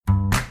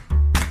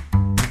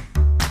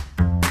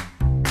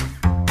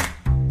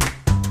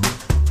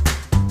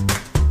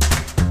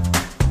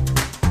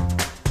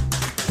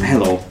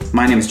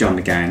My name is John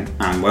McGowan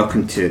and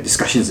welcome to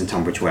Discussions in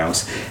Tunbridge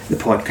Wells, the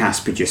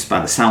podcast produced by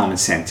the Salomon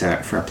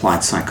Centre for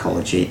Applied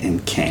Psychology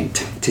in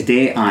Kent.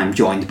 Today I'm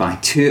joined by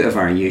two of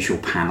our usual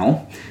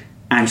panel,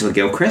 Angela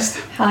Gilchrist.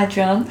 Hi,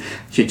 John.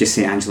 I should just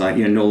say, Angela,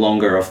 you're no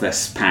longer of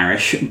this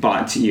parish,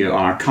 but you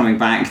are coming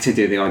back to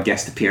do the odd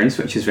guest appearance,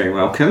 which is very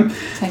welcome.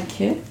 Thank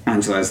you.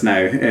 Angela has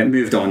now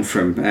moved on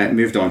from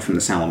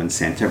the Salomon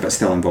Centre, but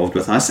still involved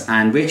with us.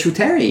 And Rachel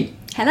Terry.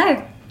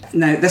 Hello.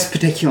 Now, this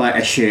particular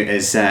issue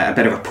is a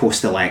bit of a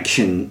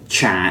post-election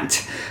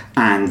chat,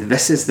 and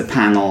this is the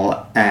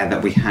panel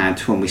that we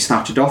had when we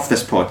started off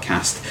this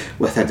podcast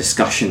with a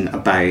discussion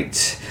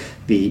about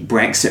the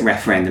Brexit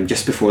referendum,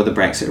 just before the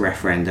Brexit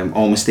referendum,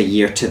 almost a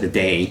year to the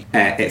day.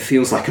 It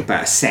feels like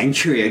about a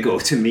century ago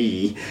to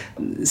me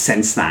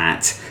since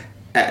that.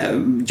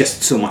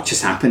 Just so much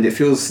has happened. It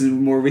feels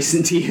more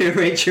recent to you,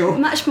 Rachel.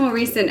 Much more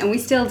recent, and we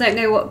still don't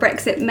know what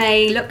Brexit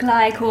may look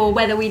like or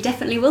whether we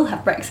definitely will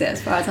have Brexit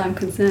as far as I'm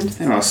concerned.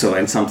 And also,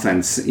 in some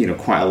sense,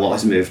 quite a lot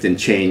has moved and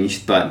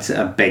changed, but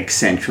a big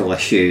central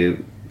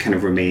issue kind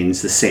of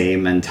remains the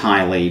same and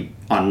highly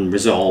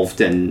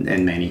unresolved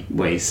in many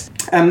ways.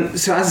 So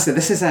as I said,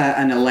 this is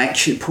an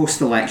election,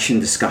 post-election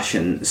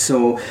discussion.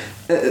 So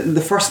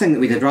the first thing that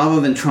we did, rather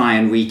than try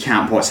and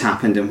recap what's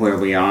happened and where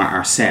we are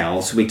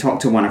ourselves, we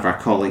talked to one of our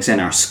colleagues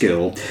in our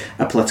school,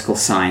 a political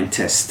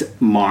scientist,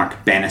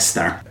 Mark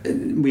Bannister.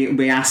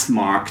 We asked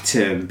Mark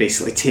to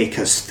basically take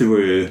us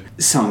through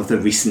some of the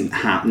recent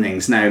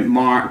happenings. Now,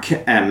 Mark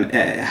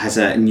has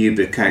a new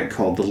book out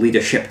called The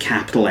Leadership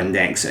Capital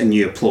Index, A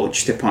New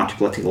Approach to Party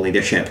Political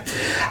Leadership.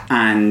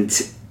 And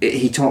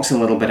he talks a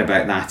little bit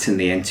about that in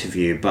the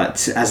interview,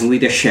 but as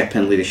leadership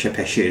and leadership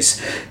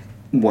issues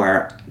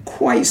were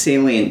quite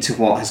salient to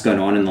what has gone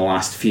on in the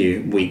last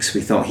few weeks,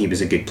 we thought he was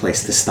a good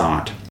place to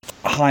start.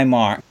 Hi,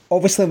 Mark.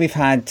 Obviously, we've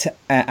had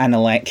an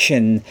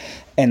election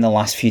in the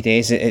last few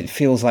days. It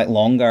feels like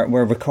longer.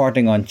 We're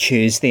recording on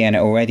Tuesday and it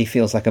already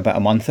feels like about a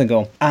month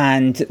ago.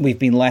 And we've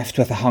been left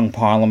with a hung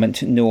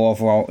parliament, no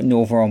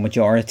overall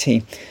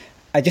majority.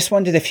 I just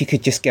wondered if you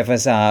could just give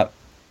us a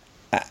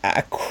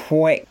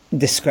quick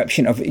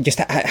description of just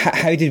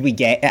how did we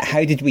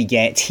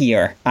get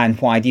here, and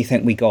why do you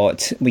think we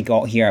got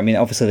here? I mean,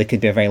 obviously there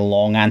could be a very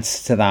long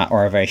answer to that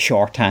or a very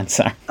short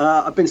answer.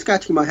 I've been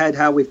scratching my head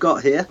how we've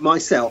got here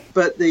myself,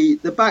 but the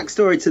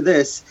backstory to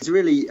this is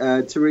really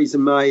Theresa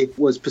May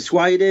was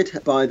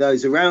persuaded by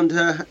those around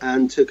her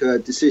and took a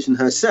decision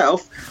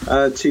herself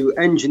to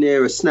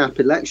engineer a snap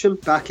election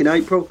back in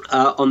April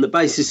on the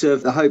basis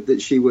of the hope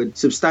that she would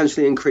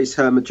substantially increase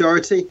her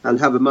majority and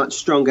have a much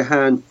stronger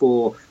hand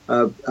for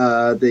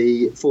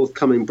the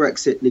forthcoming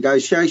Brexit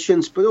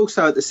negotiations, but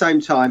also at the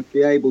same time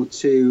be able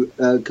to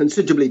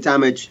considerably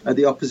damage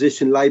the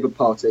opposition Labour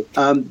Party.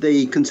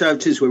 The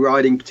Conservatives were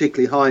riding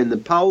particularly high in the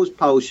polls.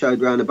 Polls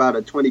showed around about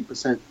a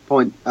 20%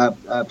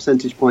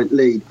 percentage point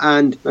lead.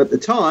 And at the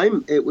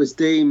time, it was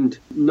deemed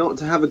not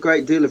to have a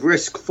great deal of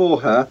risk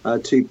for her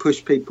to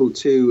push people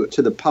to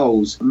the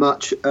polls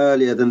much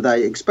earlier than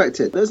they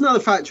expected. There's another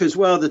factor as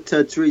well that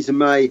Theresa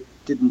May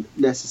didn't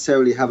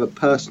necessarily have a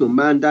personal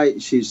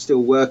mandate. She's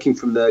still working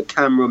from the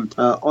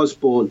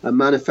Cameron-Osborne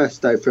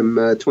manifesto from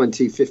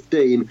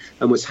 2015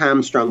 and was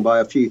hamstrung by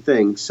a few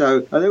things. So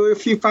there were a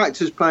few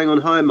factors playing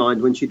on her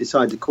mind when she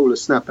decided to call a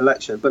snap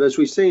election. But as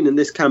we've seen in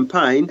this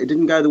campaign, it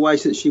didn't go the way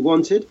that she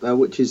wanted,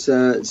 which has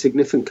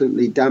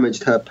significantly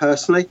damaged her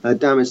personally,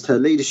 damaged her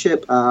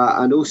leadership,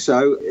 and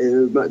also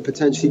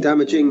potentially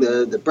damaging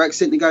the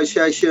Brexit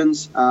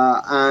negotiations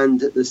and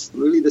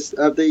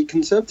the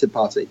Conservative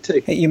Party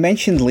too. You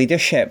mentioned leadership,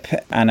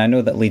 and I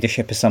know that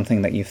leadership is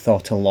something that you've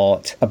thought a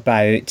lot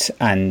about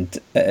and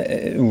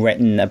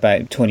written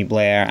about Tony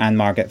Blair and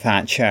Margaret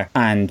Thatcher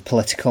and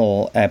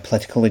political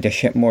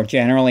leadership more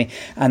generally.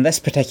 And this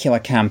particular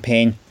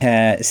campaign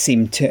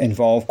seemed to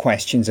involve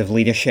questions of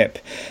leadership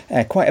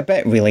quite a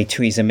bit, really.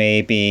 Theresa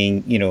May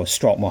being,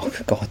 strong. Well,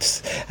 God,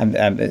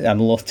 I'm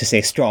loath to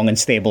say strong and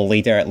stable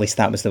leader. At least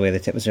that was the way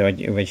that it was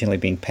originally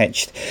being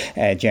pitched.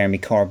 Jeremy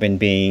Corbyn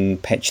being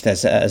pitched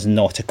as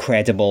not a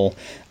credible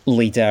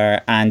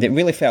leader, and it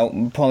really felt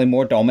probably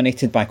more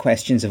dominated by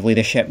questions of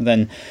leadership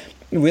than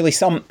really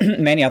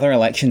many other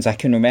elections I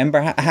can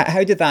remember.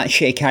 How did that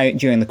shake out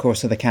during the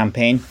course of the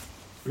campaign?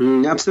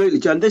 Absolutely,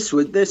 John. This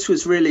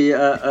was really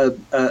a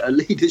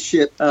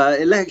leadership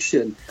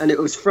election, and it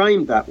was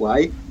framed that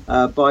way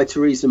by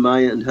Theresa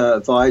May and her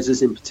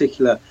advisors, in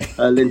particular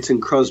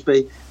Lynton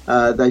Crosby.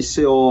 They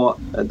saw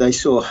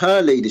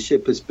her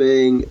leadership as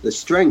being the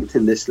strength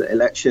in this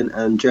election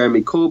and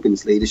Jeremy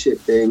Corbyn's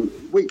leadership being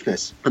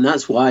weakness. And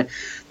that's why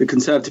the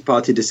Conservative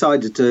Party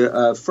decided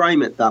to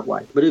frame it that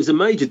way. But it was a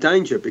major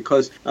danger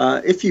because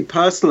if you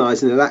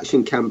personalise an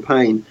election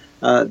campaign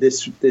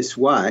this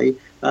way,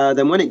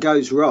 then when it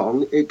goes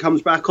wrong, it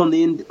comes back on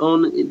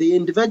the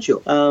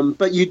individual.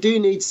 But you do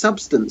need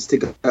substance to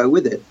go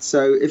with it.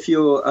 So if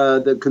you're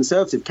the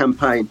Conservative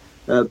campaign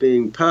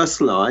being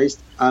personalised,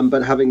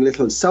 but having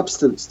little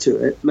substance to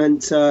it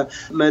meant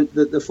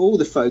that all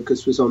the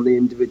focus was on the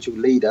individual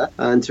leader.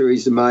 And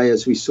Theresa May,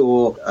 as we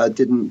saw,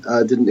 didn't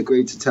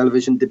agree to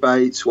television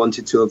debates,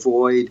 wanted to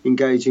avoid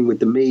engaging with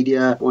the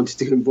media, wanted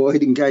to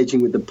avoid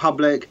engaging with the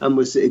public, and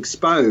was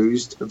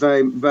exposed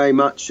very, very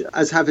much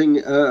as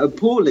having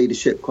poor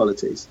leadership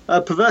qualities.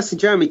 Perversely,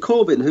 Jeremy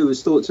Corbyn, who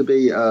was thought to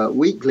be a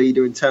weak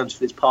leader in terms of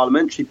his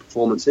parliamentary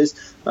performances,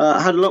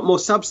 had a lot more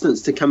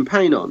substance to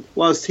campaign on,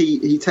 whilst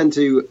he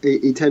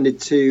tended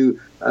to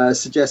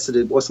suggest that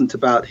it wasn't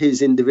about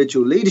his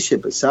individual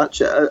leadership as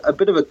such. A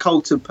bit of a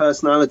cult of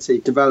personality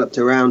developed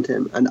around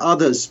him, and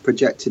others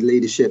projected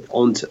leadership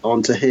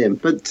onto him.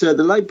 But the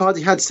Labour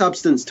Party had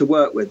substance to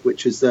work with,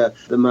 which was the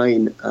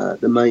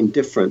main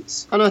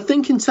difference. And I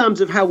think in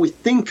terms of how we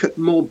think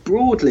more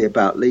broadly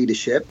about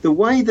leadership, the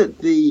way that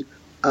the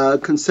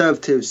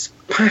Conservatives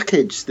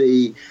packaged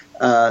the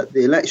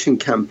election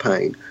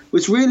campaign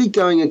was really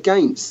going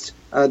against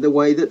the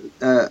way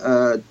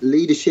that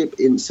leadership,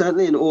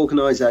 certainly in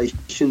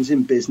organisations,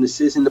 in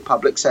businesses, in the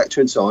public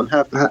sector and so on,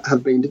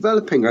 have been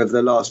developing over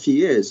the last few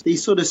years. The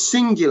sort of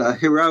singular,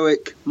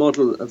 heroic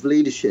model of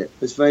leadership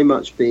has very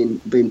much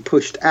been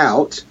pushed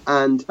out,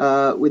 and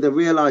with a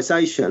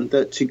realisation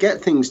that to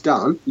get things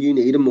done, you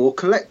need a more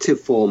collective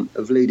form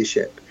of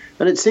leadership.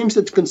 And it seems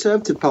that the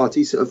Conservative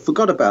Party sort of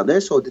forgot about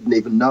this, or didn't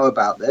even know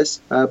about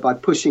this, by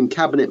pushing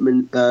cabinet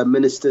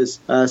ministers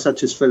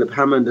such as Philip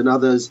Hammond and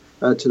others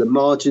to the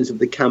margins of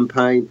the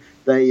campaign.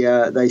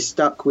 They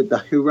stuck with the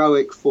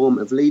heroic form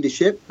of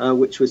leadership,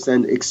 which was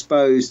then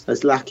exposed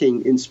as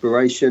lacking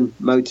inspiration,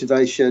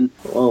 motivation,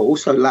 or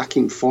also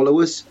lacking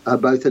followers,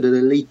 both at an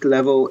elite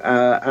level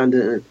and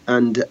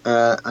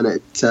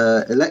at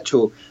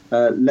electoral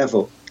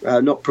level.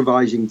 Not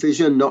providing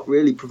vision, not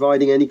really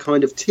providing any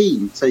kind of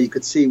team, so you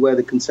could see where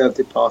the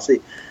Conservative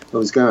Party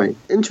was going.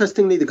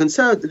 Interestingly,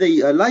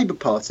 the Labour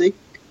Party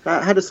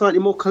had a slightly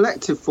more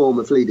collective form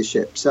of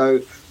leadership. So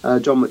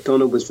John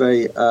McDonnell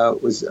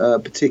was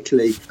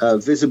particularly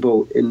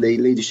visible in the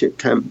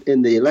leadership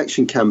in the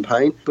election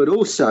campaign, but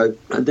also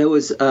there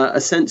was a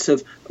sense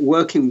of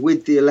working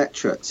with the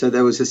electorate. So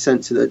there was a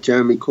sense that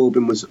Jeremy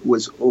Corbyn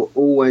was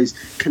always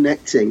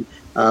connecting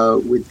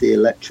with the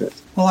electorate.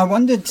 Well, I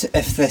wondered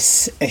if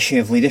this issue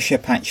of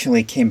leadership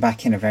actually came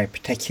back in a very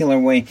particular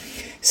way.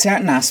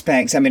 Certain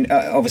aspects, I mean,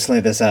 obviously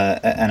there's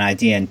an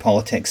idea in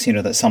politics,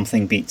 that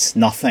something beats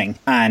nothing.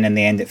 And in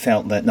the end, it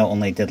felt that not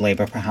only did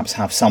Labour perhaps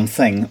have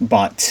something,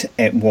 but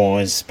it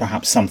was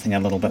perhaps something a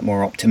little bit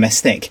more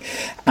optimistic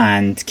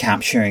and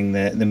capturing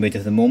the mood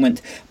of the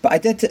moment. But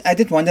I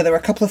did wonder, there were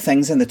a couple of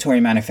things in the Tory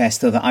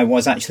manifesto that I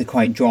was actually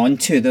quite drawn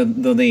to,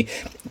 though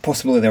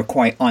possibly they're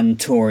quite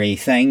un-Tory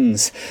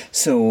things.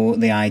 So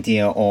the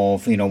idea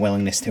of,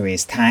 willingness to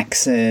raise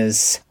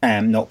taxes,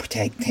 not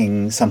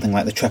protecting something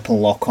like the triple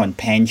lock on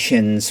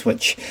pensions,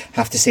 which I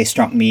have to say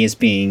struck me as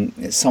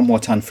being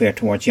somewhat unfair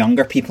towards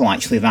younger people.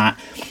 Actually, that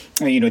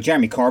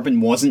Jeremy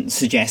Corbyn wasn't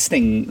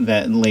suggesting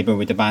that Labour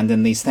would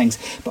abandon these things,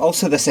 but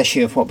also this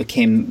issue of what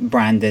became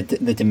branded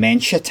the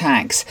dementia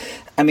tax.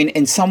 I mean,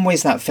 in some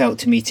ways that felt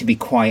to me to be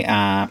quite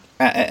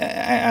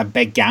a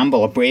big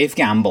gamble, a brave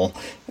gamble,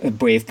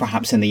 brave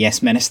perhaps in the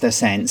Yes Minister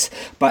sense,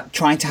 but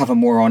trying to have a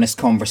more honest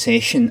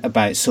conversation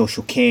about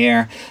social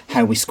care,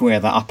 how we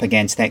square that up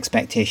against the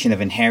expectation of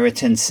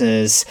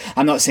inheritances.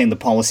 I'm not saying the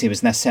policy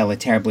was necessarily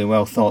terribly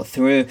well thought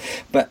through,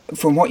 but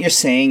from what you're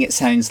saying, it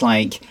sounds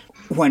like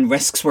when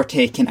risks were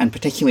taken, and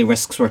particularly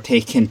risks were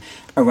taken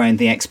around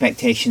the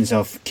expectations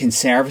of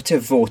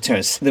Conservative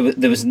voters, there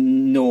was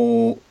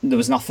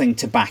nothing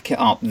to back it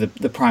up.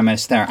 The Prime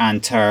Minister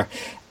and her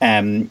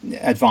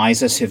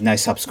advisors who've now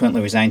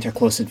subsequently resigned, her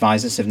close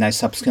advisors who've now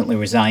subsequently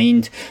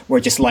resigned, were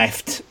just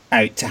left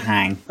out to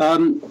hang.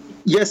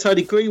 Yes, I'd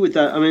agree with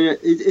that. I mean,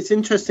 it's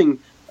interesting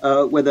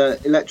whether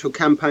electoral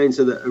campaigns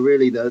are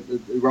really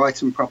the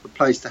right and proper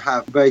place to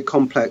have very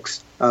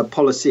complex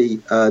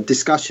policy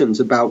discussions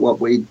about what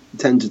we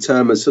tend to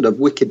term as sort of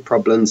wicked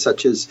problems,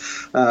 such as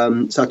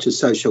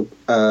social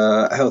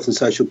health and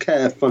social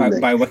care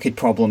funding. By wicked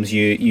problems,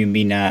 you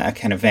mean a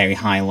kind of very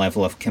high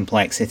level of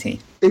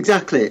complexity.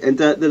 Exactly, and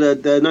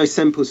there are no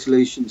simple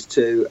solutions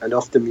to, and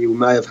often you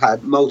may have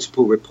had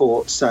multiple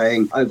reports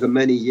saying over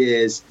many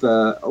years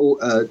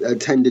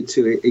tended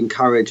to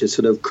encourage a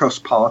sort of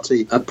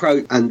cross-party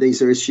approach, and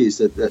these are issues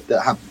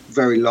that have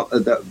very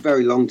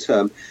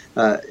long-term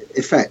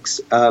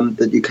effects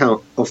that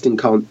you often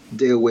can't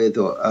deal with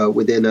or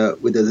within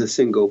a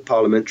single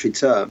parliamentary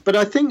term. But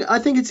I think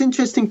it's an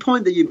interesting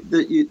point that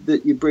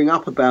you bring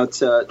up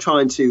about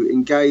trying to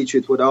engage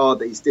with what are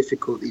these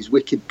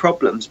wicked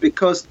problems,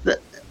 because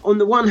on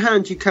the one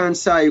hand you can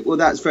say, well,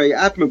 that's very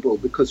admirable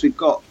because we've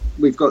got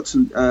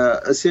some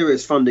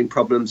serious funding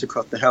problems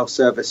across the health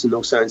service and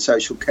also in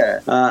social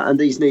care, and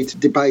these need to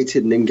be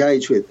debated and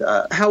engaged with.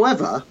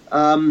 However,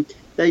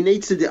 it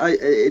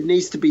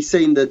needs to be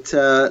seen that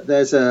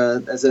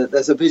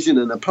there's a vision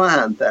and a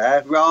plan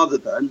there, rather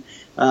than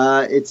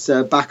it's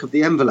back of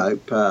the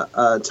envelope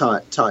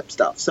type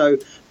stuff. So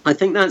I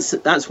think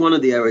that's one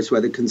of the areas where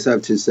the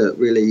Conservatives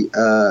really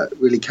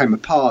came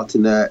apart.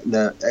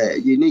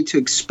 You need to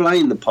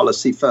explain the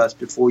policy first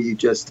before you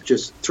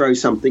just throw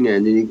something in,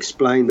 and you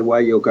explain the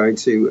way you're going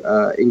to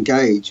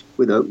engage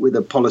with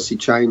a policy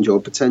change or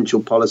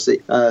potential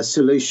policy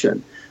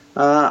solution.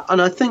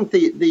 And I think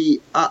the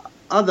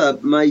other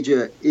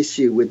major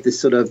issue with this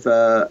sort of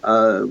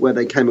where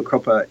they came a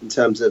cropper in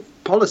terms of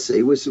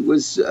policy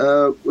was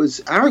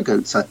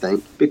arrogance, I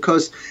think,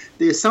 because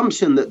the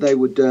assumption that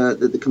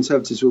that the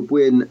Conservatives would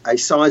win a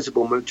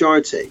sizable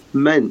majority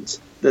meant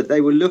that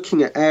they were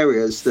looking at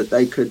areas that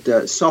they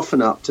could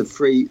soften up to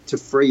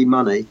free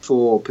money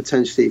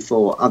potentially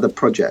for other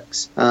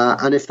projects.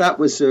 And if that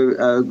was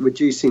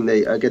reducing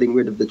getting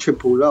rid of the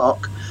triple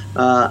lock,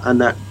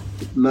 and that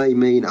may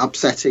mean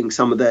upsetting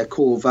some of their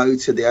core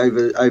vote of the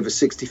over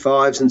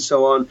 65s and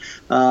so on,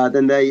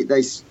 then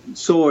they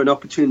saw an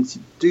opportunity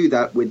to do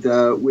that with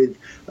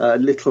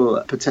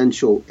little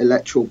potential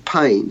electoral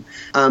pain.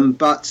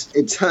 But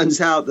it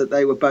turns out that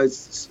they were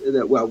both,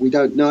 well, we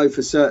don't know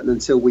for certain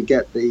until we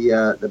get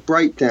the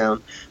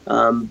breakdown,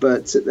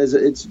 but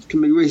it can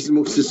be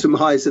reasonable to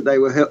surmise that they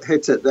were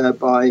hit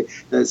by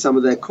some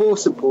of their core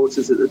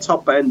supporters at the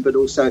top end, but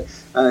also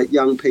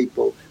young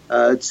people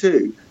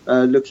too.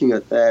 Looking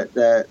at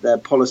their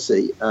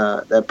policy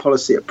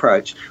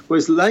approach,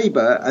 whereas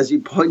Labour, as you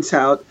point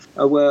out,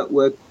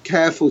 were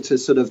careful to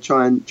sort of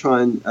try and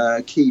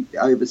keep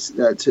over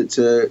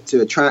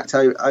to attract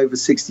over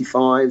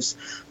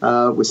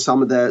 65s with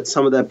some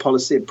of their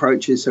policy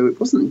approaches. So it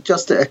wasn't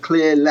just a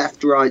clear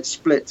left-right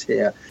split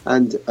here,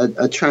 and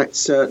attract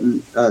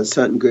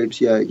certain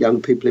groups,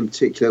 young people in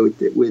particular,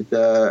 with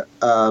their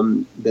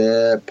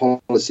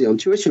policy on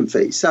tuition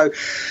fees. So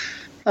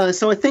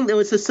I think there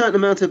was a certain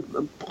amount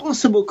of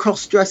possible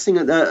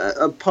cross-dressing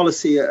of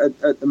policy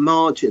at the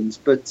margins,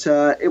 but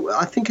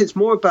I think it's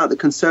more about the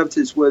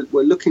Conservatives were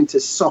looking to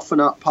soften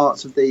up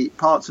parts of the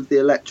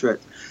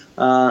electorate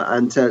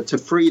and to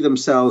free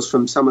themselves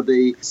from some of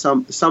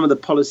the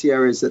policy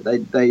areas that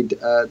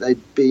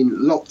they'd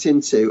been locked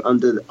into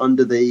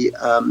under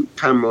the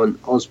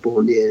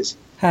Cameron-Osborne years.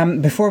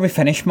 Before we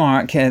finish,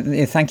 Mark,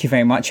 thank you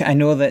very much. I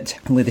know that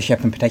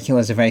leadership in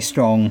particular is a very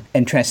strong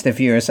interest of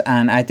yours,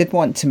 and I did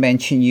want to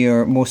mention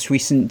your most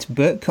recent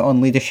book on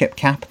leadership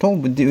capital.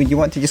 Do you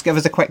want to just give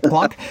us a quick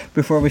plug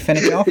before we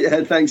finish off?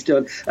 Yeah, thanks,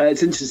 John.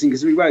 It's interesting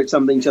because we wrote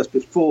something just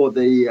before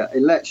the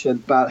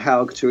election about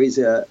how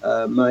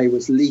Theresa May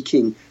was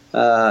leaking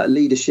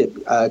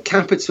leadership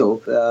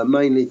capital,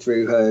 mainly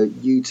through her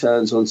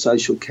U-turns on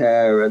social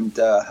care and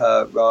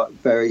her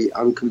very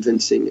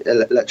unconvincing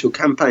electoral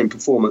campaign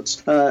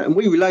performance. And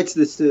we related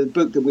this to the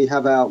book that we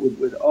have out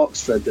with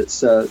Oxford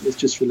that's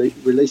just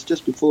released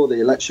just before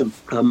the election,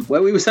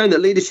 where we were saying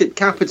that leadership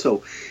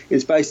capital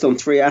is based on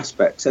three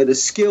aspects. So the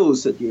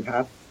skills that you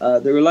have,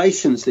 the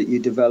relations that you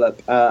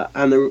develop,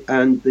 and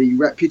the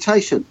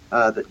reputation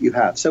that you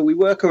have. So we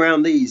work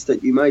around these,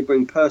 that you may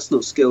bring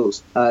personal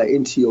skills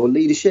into your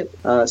leadership.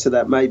 So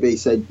that may be,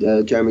 say,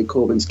 Jeremy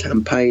Corbyn's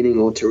campaigning,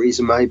 or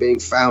Theresa May being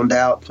found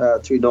out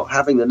through not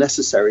having the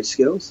necessary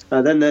skills.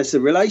 Then there's the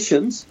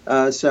relations.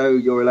 So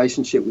your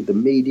relationship with the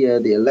media,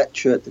 the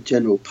electorate, the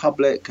general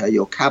public,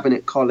 your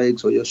cabinet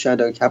colleagues or your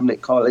shadow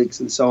cabinet colleagues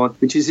and so on,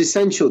 which is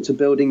essential to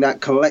building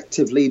that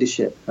collective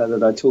leadership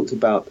that I talked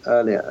about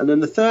earlier. And then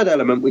the third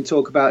element we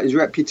talk about is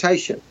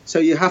reputation. So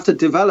you have to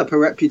develop a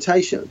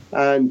reputation.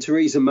 And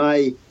Theresa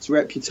May's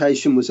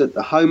reputation was at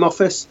the Home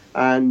Office,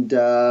 and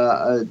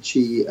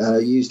she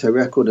used her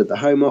record at the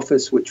Home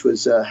Office, which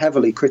was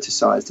heavily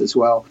criticised as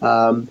well.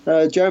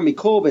 Jeremy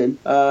Corbyn,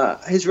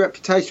 his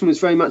reputation was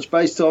very much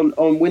based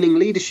on winning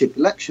leadership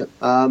election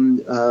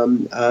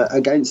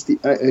against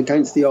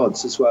the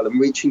odds as well, and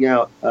reaching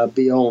out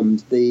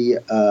beyond the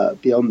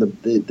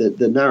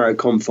narrow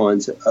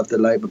confines of the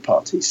Labour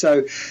Party.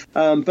 So,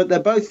 but they're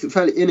both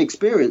fairly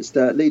inexperienced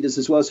leaders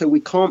as well. So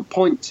we can't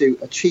point to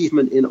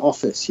achievement in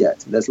office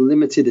yet. There's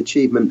limited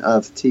achievement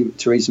of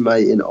Theresa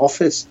May in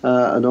office,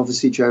 and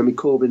obviously Jeremy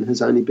Corbyn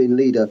has only been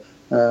leader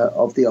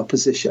of the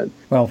opposition.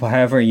 Well,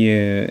 however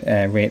you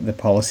rate the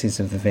policies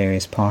of the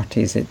various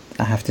parties,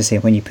 I have to say,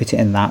 when you put it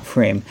in that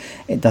frame,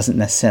 it doesn't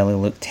necessarily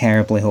look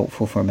terribly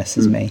hopeful for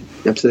Mrs May.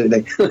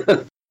 Absolutely.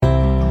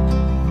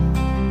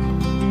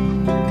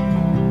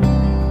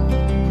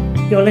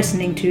 You're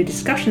listening to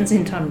Discussions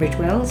in Tunbridge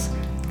Wells,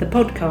 the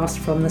podcast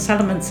from the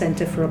Salomon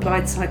Centre for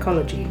Applied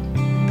Psychology.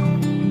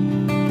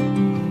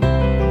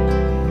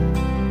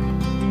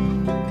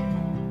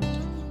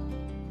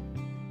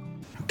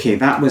 Okay,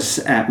 that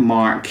was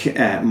Mark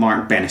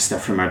Bannister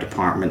from our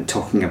department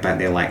talking about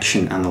the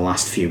election and the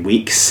last few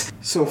weeks.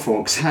 So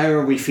folks, how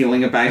are we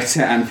feeling about it,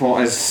 and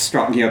what has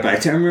struck you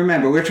about it? And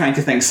remember, we're trying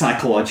to think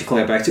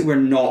psychologically about it. We're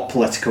not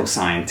political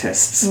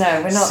scientists.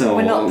 No, we're not. So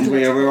we're not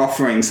we're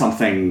offering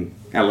something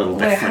a little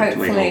We're different.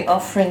 hopefully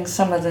offering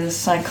some of the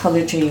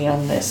psychology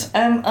on this.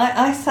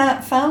 I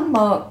found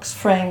Mark's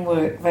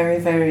framework very,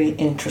 very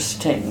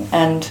interesting,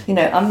 and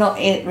I'm not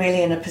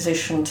really in a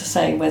position to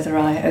say whether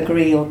I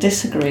agree or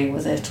disagree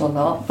with it or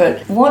not.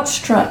 But what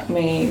struck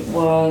me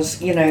was,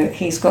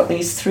 he's got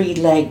these 3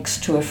 legs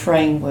to a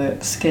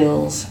framework: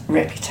 skills,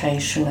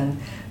 reputation,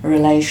 and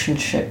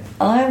relationship.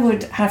 I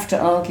would have to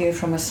argue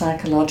from a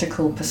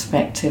psychological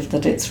perspective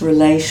that it's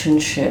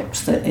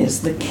relationships that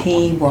is the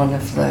key one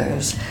of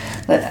those.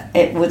 That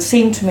it would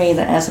seem to me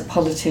that as a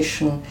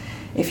politician,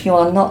 if you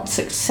are not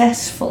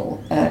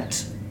successful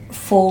at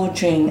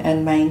forging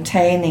and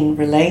maintaining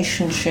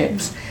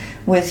relationships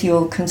with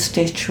your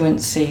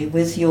constituency,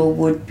 with your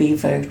would-be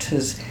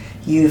voters,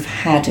 you've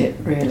had it,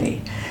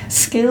 really.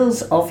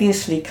 Skills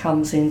obviously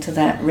comes into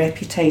that,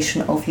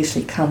 reputation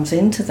obviously comes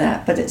into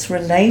that, but it's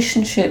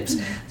relationships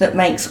that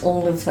makes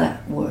all of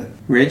that work.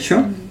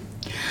 Rachel?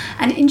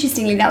 And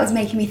interestingly, that was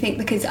making me think,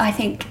 because I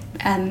think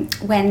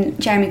when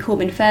Jeremy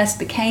Corbyn first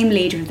became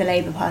leader of the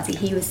Labour Party,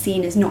 he was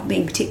seen as not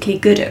being particularly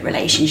good at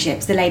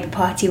relationships. The Labour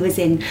Party was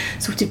in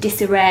sort of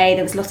disarray.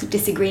 There was a lot of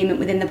disagreement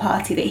within the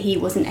party that he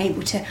wasn't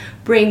able to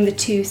bring the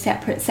 2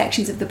 separate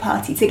sections of the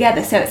party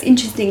together. So it's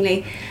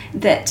interestingly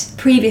that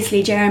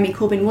previously Jeremy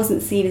Corbyn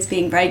wasn't seen as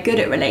being very good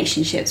at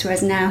relationships,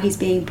 whereas now he's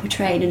being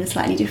portrayed in a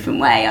slightly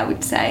different way, I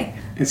would say.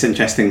 It's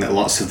interesting that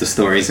lots of the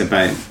stories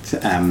about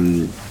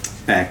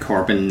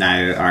Corbyn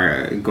now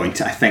are going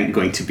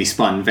to be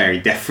spun very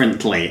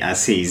differently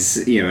as he's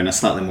in a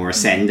slightly more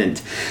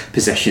ascendant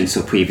position.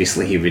 So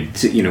previously he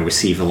would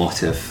receive a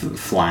lot of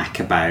flack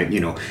about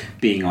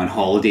being on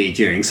holiday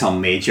during some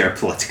major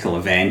political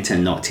event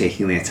and not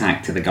taking the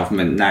attack to the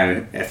government.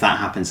 Now, if that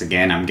happens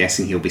again, I'm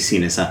guessing he'll be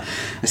seen as a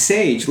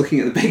sage looking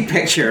at the big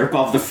picture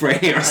above the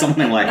fray, or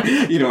something like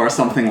or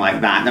something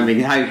like that. I mean,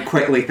 how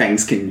quickly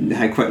things can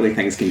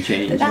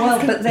change.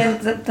 Well, but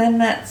then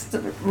that's the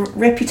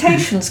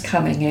reputation's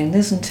coming in,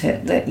 isn't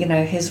it? That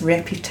his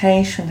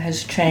reputation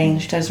has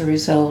changed as a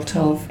result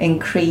of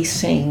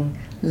increasing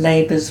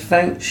Labour's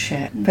vote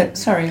share. But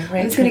sorry, Rachel,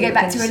 I was going to go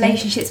back to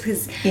relationships,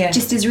 because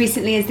just as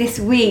recently as this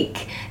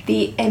week,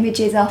 the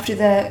images after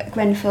the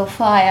Grenfell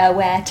fire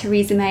where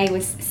Theresa May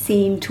was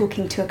seen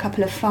talking to a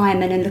couple of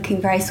firemen and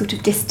looking very sort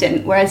of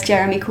distant, whereas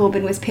Jeremy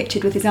Corbyn was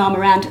pictured with his arm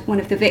around one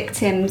of the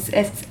victims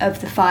of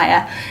the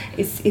fire,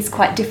 is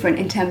quite different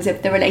in terms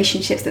of the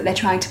relationships that they're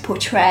trying to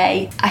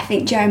portray. I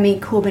think Jeremy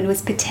Corbyn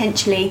was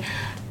potentially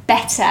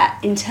better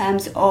in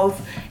terms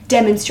of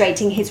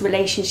demonstrating his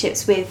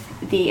relationships with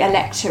the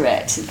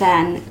electorate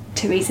than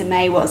Theresa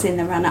May was in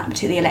the run-up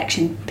to the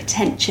election,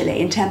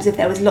 potentially, in terms of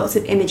there was lots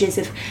of images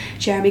of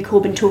Jeremy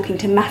Corbyn talking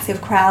to massive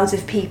crowds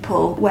of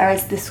people,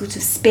 whereas the sort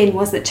of spin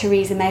was that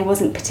Theresa May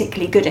wasn't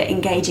particularly good at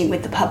engaging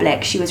with the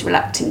public. She was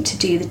reluctant to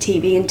do the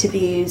TV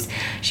interviews,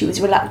 she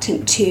was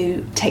reluctant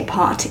to take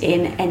part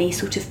in any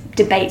sort of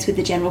debates with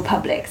the general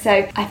public.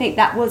 So I think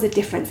that was a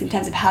difference in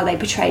terms of how they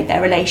portrayed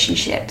their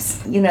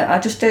relationships. I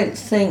just don't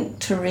think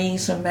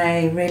Theresa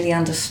May really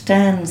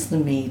understands the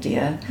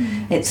media.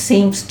 It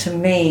seems to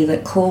me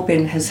that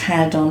Corbyn has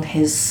had on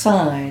his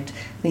side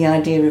the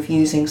idea of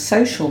using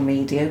social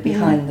media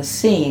behind the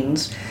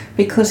scenes,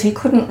 because he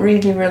couldn't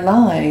really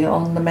rely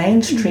on the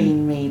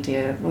mainstream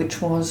media,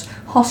 which was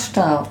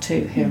hostile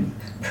to him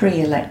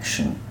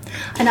pre-election.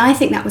 And I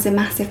think that was a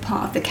massive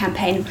part of the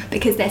campaign,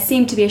 because there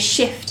seemed to be a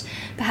shift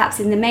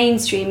perhaps in the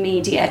mainstream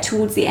media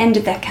towards the end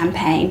of their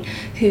campaign,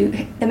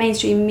 the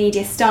mainstream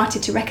media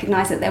started to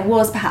recognise that there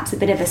was perhaps a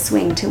bit of a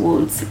swing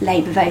towards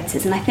Labour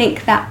voters, and I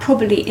think that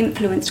probably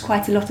influenced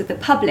quite a lot of the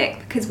public,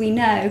 because we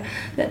know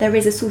that there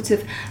is a sort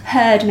of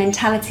herd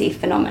mentality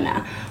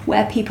phenomena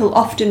where people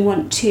often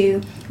want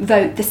to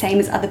vote the same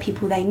as other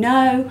people they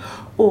know,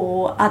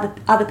 or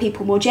other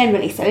people more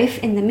generally. So if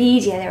in the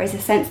media there is a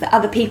sense that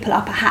other people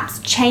are perhaps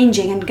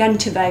changing and going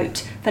to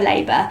vote for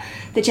Labour,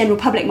 the general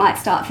public might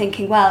start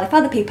thinking, well, if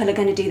other people are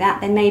going to do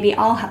that, then maybe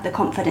I'll have the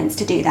confidence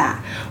to do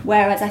that.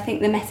 Whereas I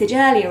think the message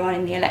earlier on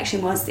in the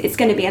election was it's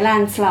going to be a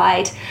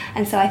landslide,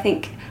 and so I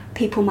think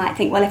people might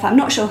think, well, if I'm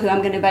not sure who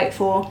I'm going to vote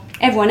for,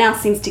 everyone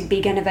else seems to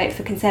be going to vote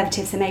for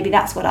Conservative, so maybe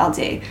that's what I'll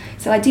do.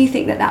 So I do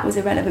think that was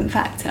a relevant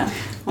factor.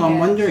 Well, I'm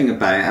wondering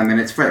about,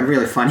 it's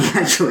really funny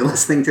actually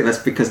listening to this,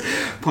 because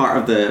part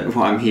of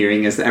what I'm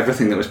hearing is that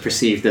everything that was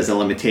perceived as a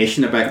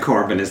limitation about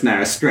Corbyn is now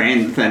a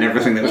strength, and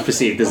everything that was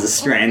perceived as a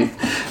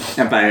strength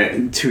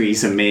about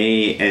Theresa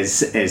May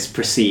is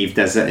perceived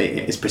as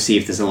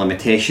a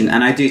limitation.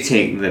 And I do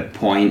take the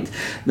point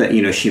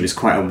that she was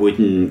quite a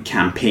wooden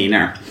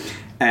campaigner.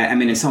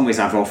 In some ways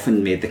I've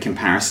often made the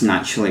comparison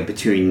actually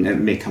between, it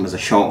may come as a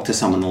shock to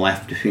some on the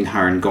left, between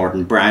her and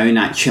Gordon Brown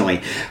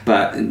actually,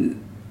 but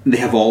they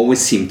have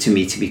always seemed to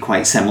me to be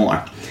quite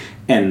similar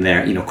in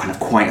their, kind of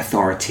quite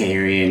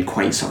authoritarian,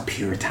 quite sort of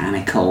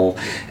puritanical,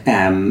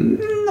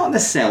 not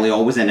necessarily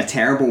always in a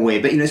terrible way,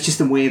 but it's just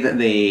the way that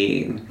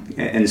they,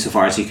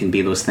 insofar as you can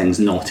be those things,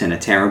 not in a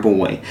terrible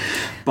way.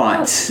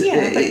 But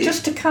but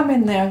just to come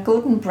in there,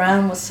 Gordon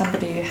Brown was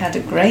somebody who had a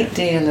great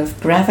deal of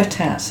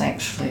gravitas,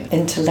 actually,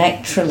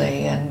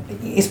 intellectually, and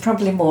he's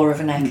probably more of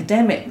an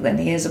academic than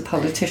he is a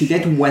politician. He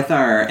did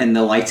wither in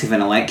the light of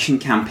an election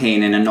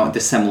campaign in a not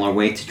dissimilar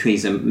way to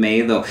Theresa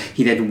May, though.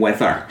 He did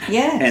wither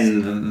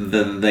in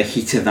the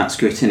heat of that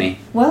scrutiny.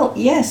 Well,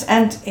 yes,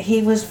 and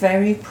he was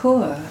very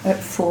poor at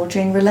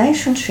forging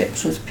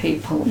relationships with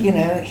people.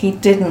 He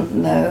didn't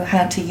know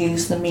how to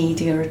use the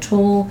media at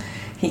all.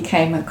 He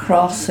came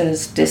across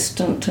as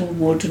distant and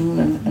wooden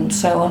and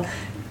so on.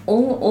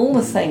 All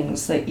the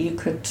things that you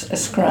could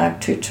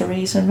ascribe to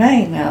Theresa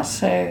May now.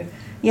 So,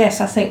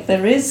 yes, I think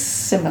there is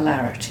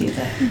similarity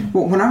there.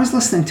 Well, when I was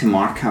listening to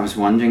Mark, I was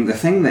wondering, the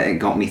thing that it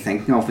got me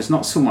thinking of was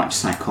not so much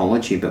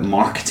psychology, but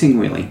marketing,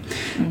 really,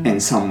 in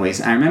some ways.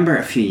 I remember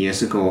a few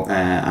years ago,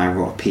 I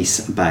wrote a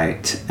piece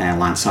about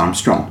Lance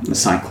Armstrong, the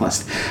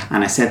cyclist,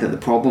 and I said that the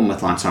problem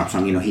with Lance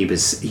Armstrong,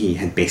 he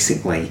had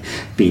basically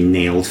been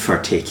nailed for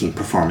taking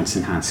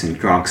performance-enhancing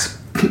drugs.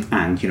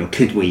 And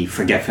could we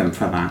forgive him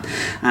for that?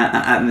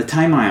 At the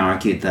time, I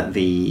argued that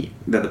the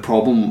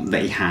problem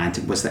that he had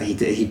was that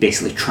he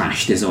basically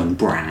trashed his own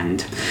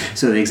brand.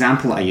 So the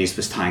example that I used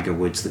was Tiger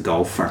Woods, the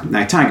golfer.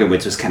 Now, Tiger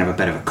Woods was kind of a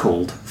bit of a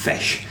cold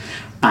fish,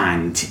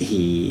 and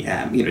he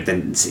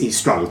he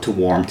struggled to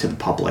warm to the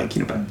public.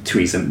 But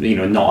Theresa,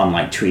 not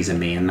unlike Theresa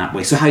May in that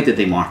way. So how did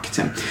they market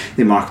him?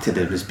 They marketed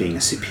him as being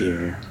a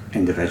superior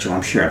individual.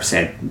 I'm sure I've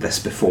said this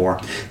before.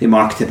 They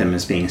marketed him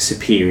as being a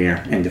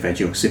superior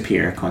individual,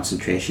 superior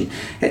concentration.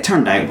 It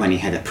turned out when he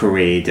had a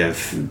parade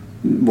of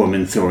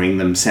women throwing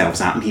themselves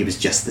at him, he was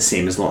just the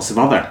same as lots of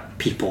other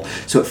people.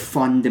 So it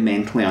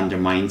fundamentally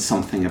undermined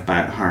something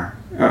about her,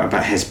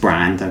 about his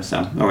brand. I was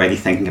already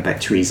thinking about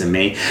Theresa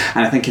May,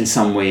 and I think in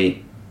some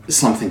way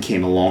something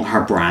came along.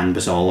 Her brand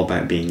was all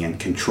about being in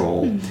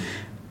control.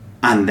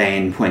 And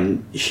then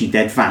when she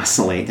did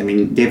vacillate,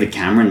 David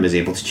Cameron was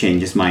able to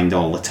change his mind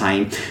all the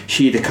time.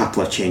 She had a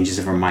couple of changes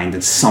of her mind,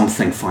 and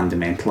something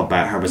fundamental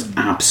about her was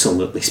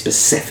absolutely,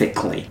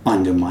 specifically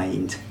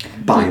undermined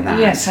by that.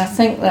 Yes, I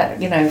think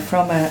that,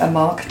 from a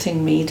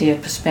marketing media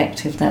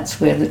perspective, that's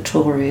where the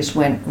Tories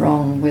went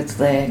wrong with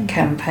their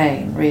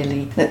campaign,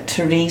 really. That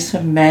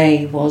Theresa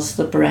May was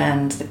the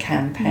brand, the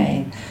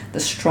campaign, the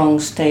strong,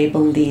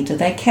 stable leader.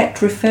 They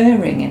kept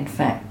referring, in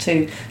fact,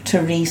 to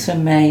Theresa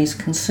May's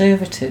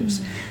Conservatives.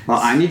 Well,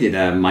 I needed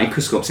a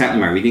microscope, certainly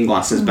my reading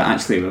glasses, but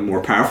actually a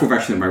more powerful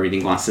version of my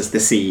reading glasses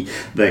to see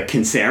the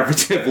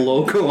Conservative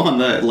logo on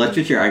the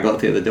literature I got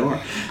through the door.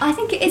 I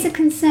think it is a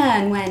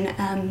concern when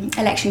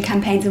election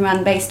campaigns are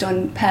run based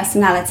on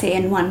personality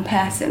and one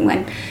person,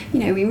 when,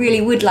 we really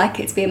would like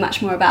it to be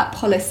much more about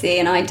policy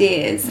and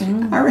ideas.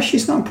 Our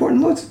issue's not important.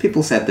 Loads of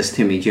people said this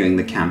to me during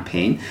the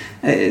campaign.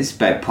 It's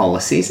about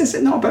policies. Is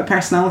it not about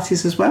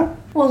personalities as well?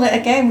 Well,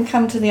 again, we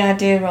come to the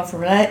idea of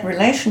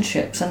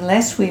relationships.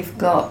 Unless we've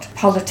got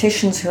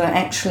politicians who are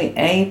actually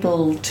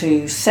able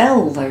to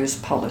sell those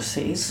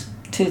policies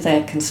to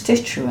their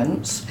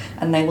constituents,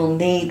 and they will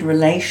need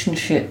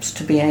relationships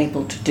to be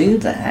able to do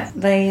that,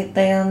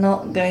 they are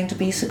not going to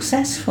be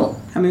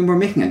successful. We're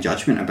making a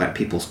judgment about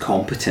people's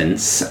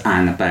competence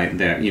and about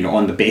their,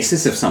 on the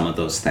basis of some of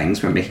those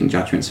things, we're making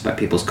judgments about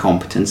people's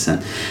competence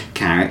and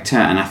character.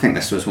 And I think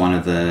this was one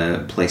of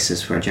the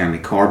places where Jeremy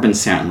Corbyn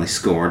certainly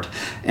scored,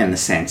 in the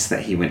sense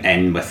that he went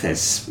in with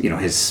his,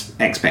 his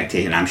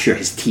expectation. I'm sure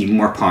his team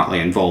were partly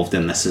involved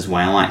in this as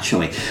well,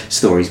 actually.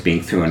 Stories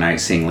being thrown out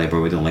saying Labour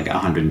would only get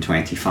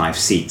 125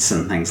 seats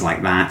and things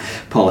like that.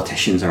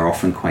 Politicians are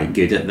often quite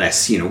good at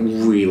this,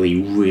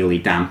 really, really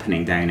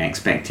dampening down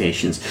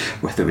expectations,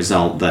 with the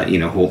result that,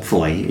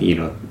 hopefully,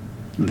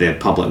 the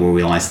public will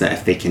realise that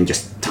if they can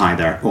just tie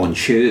their own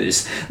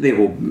shoes, they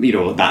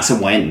will, that's a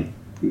win,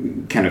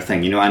 kind of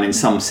thing, and in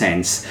some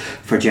sense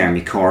for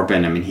Jeremy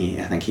Corbyn,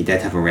 I think he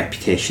did have a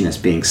reputation as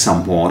being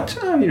somewhat,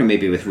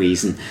 maybe with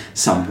reason,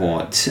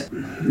 somewhat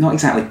not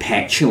exactly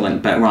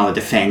petulant but rather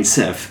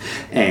defensive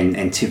in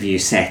interview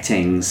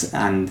settings,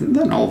 and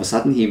then all of a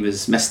sudden he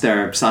was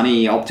Mr.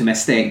 Sunny,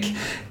 optimistic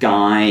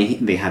guy.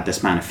 They had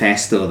this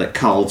manifesto that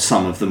culled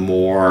some of the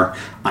more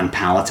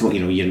unpalatable,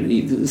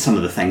 some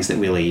of the things that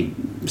really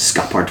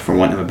scuppered, for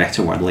want of a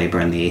better word, Labour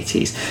in the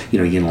 80s,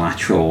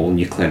 unilateral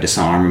nuclear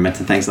disarmament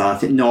and things like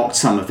that. It knocked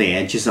some of the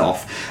edges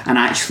off, and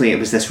actually it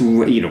was this,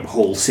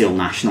 wholesale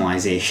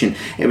nationalisation.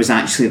 It was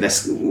actually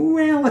this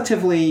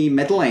relatively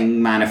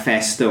middling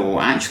manifesto,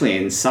 actually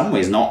in some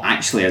ways not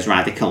actually as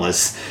radical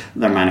as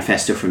their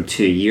manifesto from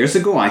 2 years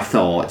ago, I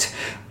thought.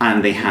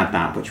 And they had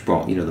that which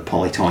brought, the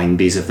Polly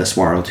Toynbees of this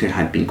world, who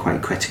had been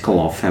quite critical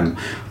of him,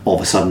 all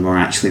of a sudden were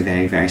actually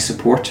very, very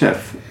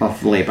supportive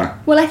of Labour.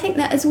 Well, I think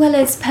that as well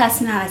as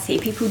personality,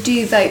 people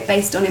do vote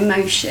based on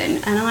emotion,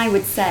 and I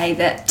would say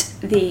that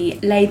the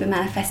Labour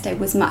manifesto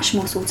was much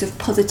more sort of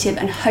positive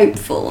and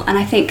hopeful, and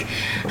I think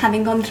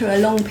having gone through a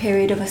long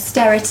period of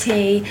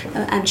austerity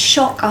and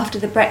shock after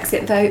the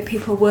Brexit vote,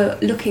 people were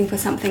looking for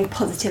something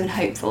positive and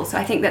hopeful. So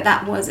I think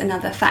that was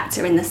another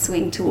factor in the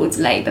swing towards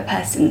Labour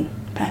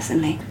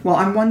personally. Well,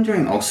 I'm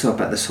wondering also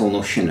about this whole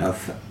notion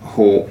of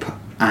hope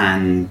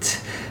and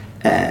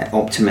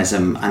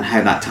optimism and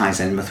how that ties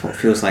in with what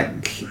feels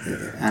like,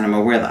 and I'm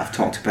aware that I've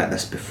talked about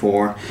this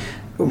before,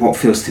 what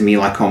feels to me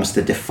like almost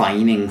the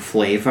defining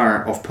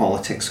flavour of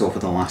politics over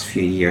the last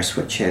few years,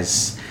 which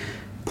is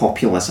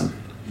populism.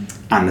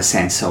 And the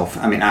sense of,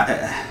 I mean,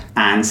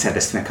 Anne said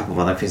this to me, a couple of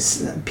other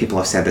people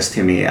have said this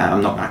to me.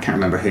 I can't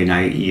remember who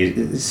now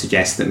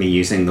suggests that me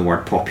using the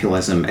word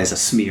populism is a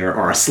smear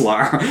or a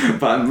slur,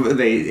 but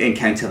they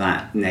encounter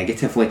that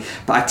negatively.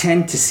 But I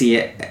tend to see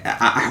it,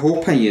 I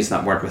hope I use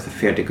that word with a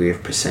fair degree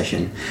of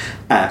precision.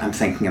 I'm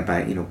thinking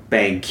about,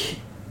 big,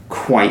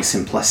 quite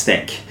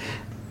simplistic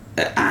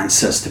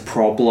answers to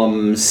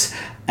problems,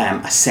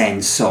 a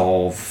sense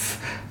of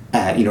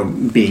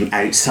being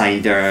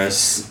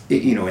outsiders,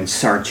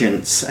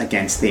 insurgents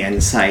against the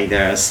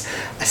insiders,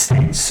 a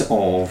sense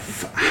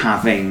of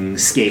having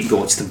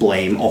scapegoats to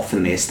blame,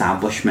 often the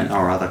establishment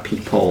or other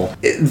people.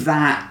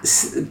 That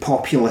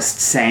populist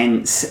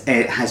sense,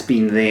 it has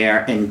been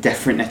there in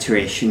different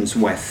iterations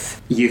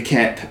with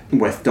UKIP,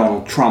 with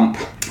Donald Trump,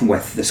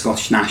 with the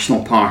Scottish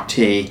National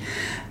Party.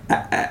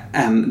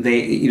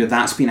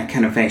 That's been a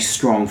kind of very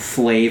strong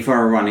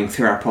flavour running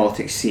through our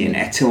politics. See in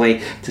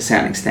Italy, to a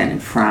certain extent in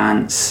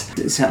France.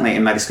 Certainly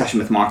in my discussion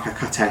with Mark, I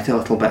cut out a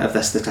little bit of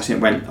this discussion. It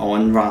went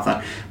on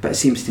rather, but it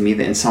seems to me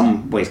that in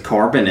some ways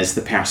Corbyn is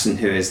the person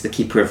who is the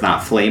keeper of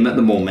that flame at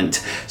the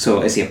moment.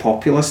 So is he a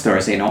populist or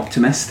is he an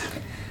optimist?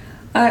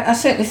 I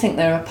certainly think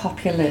there are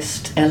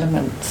populist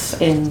elements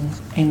in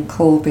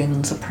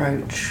Corbyn's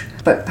approach,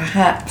 but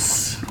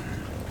perhaps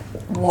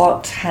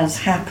what has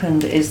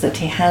happened is that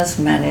he has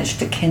managed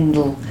to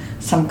kindle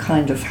some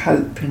kind of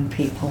hope in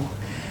people.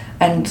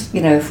 And,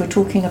 if we're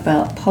talking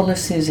about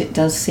policies, it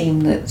does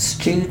seem that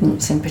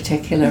students in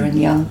particular and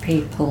young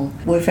people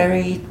were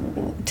very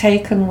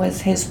taken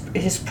with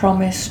his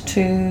promise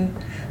to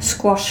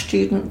squash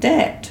student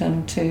debt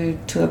and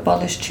to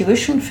abolish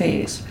tuition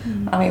fees.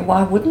 I mean,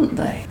 why wouldn't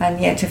they?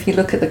 And yet, if you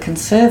look at the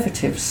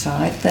Conservative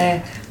side,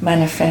 their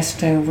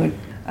manifesto would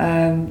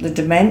the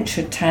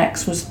dementia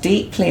tax was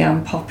deeply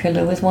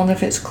unpopular with one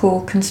of its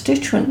core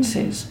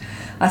constituencies.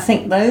 I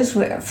think those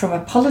were, from a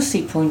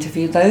policy point of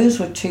view, those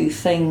were two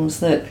things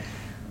that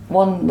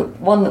one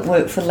that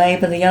worked for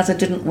Labour, the other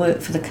didn't work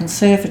for the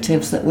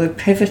Conservatives, that were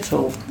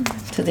pivotal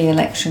to the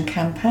election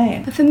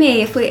campaign. But for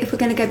me, if we're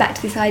going to go back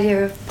to this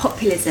idea of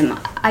populism,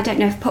 I don't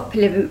know if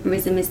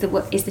populism is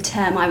the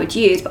term I would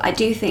use, but I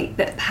do think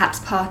that perhaps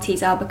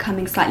parties are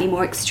becoming slightly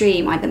more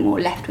extreme, either more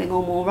left-wing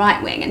or more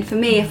right-wing. And for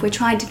me, if we're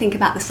trying to think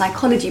about the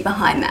psychology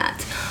behind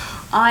that,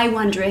 I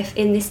wonder if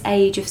in this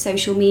age of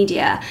social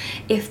media,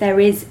 if there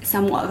is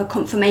somewhat of a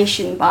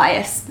confirmation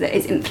bias that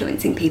is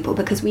influencing people,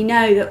 because we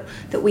know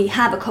that we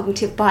have a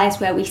cognitive bias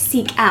where we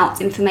seek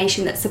out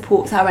information that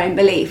supports our own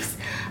beliefs.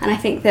 And I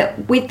think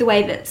that with the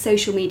way that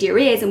social media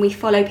is, and we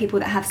follow people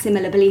that have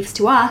similar beliefs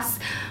to us,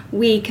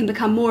 we can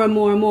become more and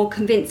more and more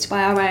convinced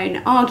by our own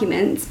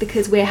arguments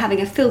because we're having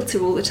a filter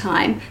all the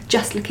time,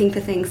 just looking for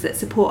things that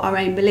support our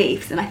own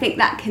beliefs. And I think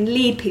that can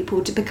lead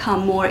people to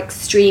become more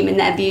extreme in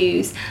their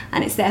views,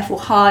 and it's therefore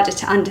harder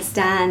to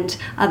understand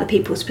other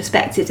people's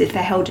perspectives if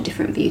they hold a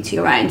different view to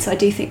your own. So I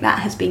do think that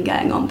has been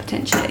going on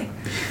potentially.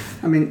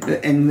 I mean,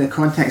 in the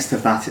context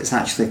of that, it's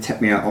actually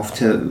tipped me off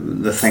to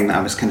the thing that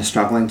I was kind of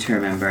struggling to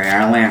remember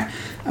earlier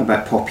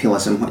about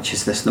populism, which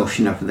is this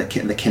notion of the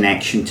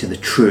connection to the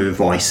true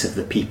voice of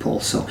the people.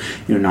 So,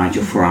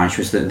 Nigel Farage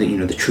was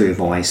the true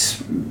voice.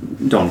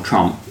 Donald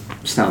Trump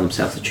styled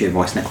himself the true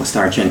voice. Nicola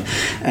Sturgeon,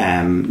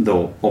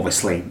 though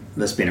obviously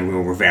there's been a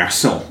real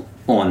reversal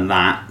on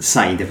that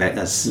side of it,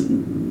 as a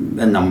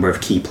number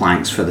of key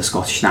planks for the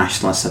Scottish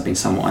Nationalists have been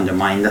somewhat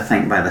undermined, I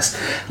think, by this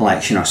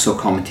election, or so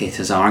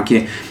commentators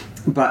argue.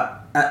 But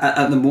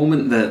at the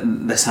moment,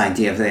 this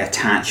idea of the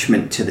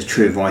attachment to the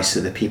true voice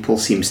of the people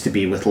seems to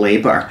be with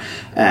Labour,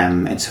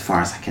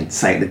 insofar as I can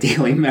cite the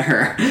Daily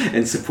Mirror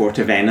in support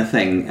of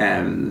anything.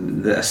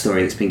 A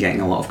story that's been getting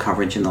a lot of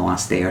coverage in the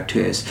last day or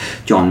two is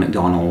John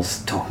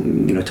McDonnell's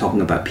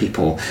talking about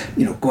people,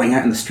 going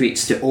out in the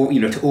streets to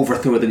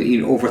overthrow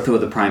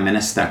the Prime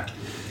Minister.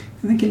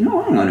 I'm thinking,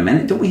 no, hang on a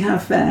minute, don't we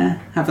have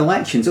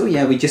elections? Oh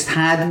yeah, we just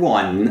had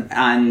one,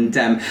 and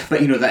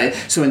but that.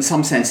 So in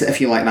some sense, if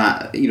you like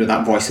that,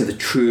 that voice of the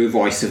true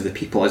voice of the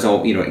people is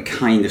all, it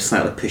kind of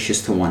slightly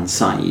pushes to one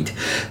side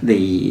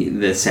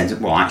the sense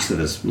of, well, actually,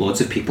 there's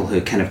loads of people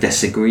who kind of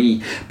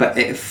disagree, but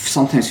it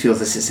sometimes feels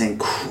this is an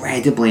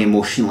incredibly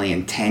emotionally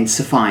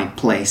intensified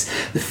place.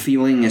 The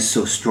feeling is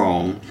so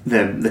strong.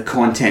 The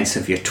contents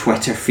of your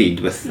Twitter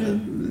feed, with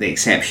the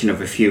exception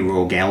of a few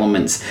rogue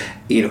elements,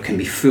 can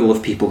be full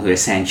of people who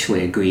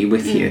essentially agree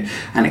with you,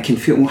 and it can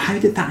feel, well, how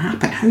did that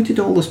happen? How did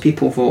all those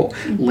people vote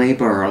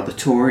Labour or the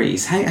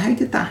Tories? How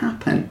did that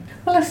happen?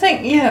 Well, I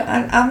think,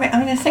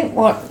 I think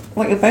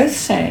what you're both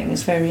saying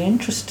is very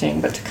interesting,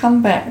 but to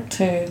come back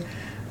to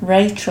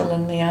Rachel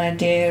and the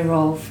idea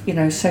of,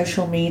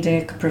 social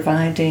media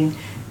providing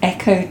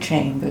echo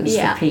chambers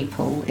for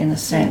people, in a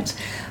sense,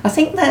 I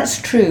think that's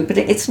true, but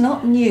it's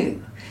not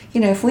new.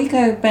 if we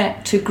go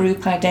back to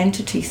group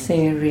identity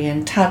theory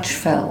and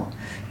Tajfel,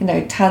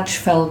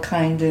 Tajfel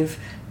kind of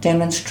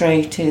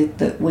demonstrated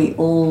that we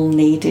all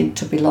needed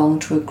to belong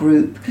to a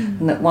group,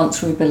 and that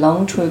once we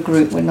belong to a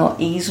group, we're not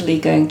easily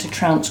going to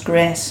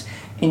transgress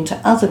into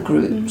other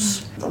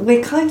groups.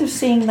 We're kind of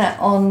seeing that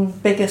on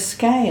bigger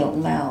scale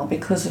now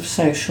because of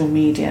social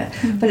media,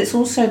 but it's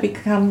also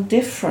become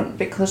different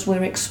because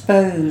we're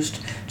exposed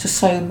to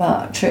so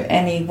much at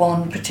any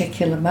one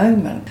particular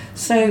moment.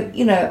 So,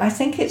 I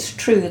think it's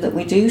true that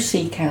we do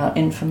seek out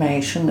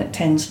information that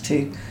tends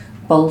to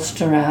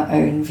bolster our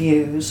own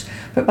views,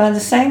 but by the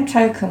same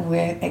token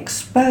we're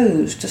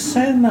exposed to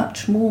so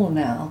much more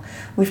now.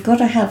 We've got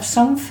to have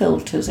some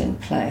filters in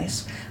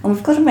place, and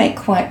we've got to make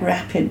quite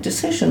rapid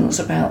decisions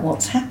about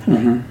what's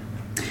happening.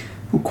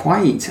 Well,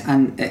 quite,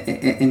 and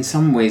in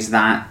some ways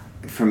that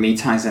for me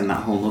ties in,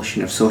 that whole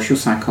notion of social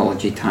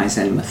psychology ties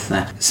in with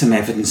some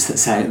evidence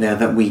that's out there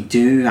that we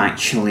do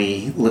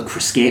actually look for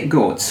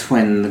scapegoats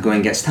when the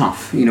going gets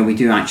tough. We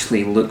do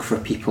actually look for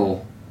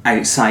people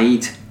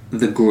outside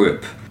the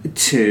group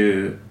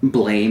to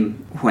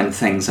blame when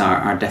things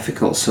are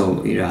difficult.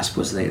 So I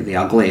suppose the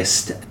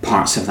ugliest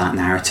parts of that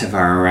narrative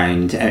are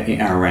around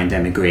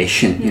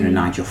immigration.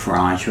 Nigel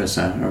Farage was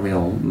a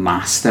real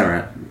master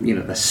at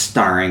the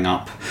stirring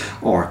up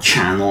or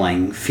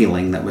channeling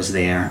feeling that was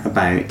there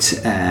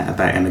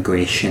about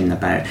immigration,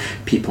 about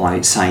people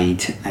outside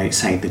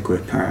the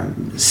group are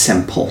a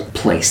simple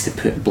place to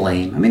put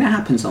blame. I mean, it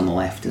happens on the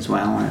left as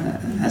well.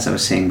 As I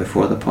was saying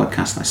before the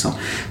podcast, I saw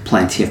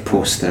plenty of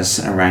posters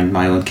around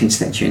my own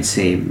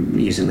constituency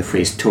using the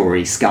phrase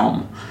Tory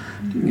scum.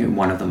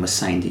 One of them was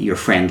signed Your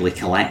Friendly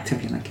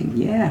Collective. You're thinking,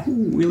 yeah,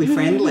 really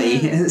friendly.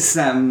 It's,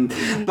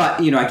 but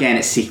again,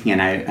 it's seeking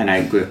an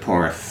out group,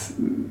 or if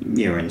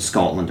you're in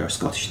Scotland or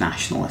Scottish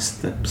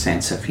nationalist, the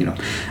sense of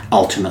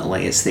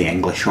ultimately it's the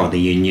English or the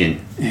Union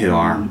who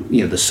are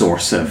the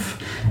source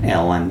of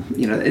ill, and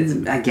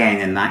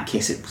again in that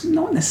case it's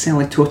not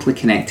necessarily totally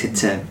connected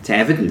to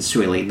evidence,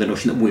 really, the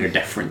notion that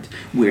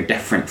we're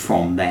different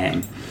from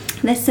them.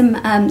 There's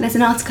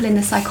an article in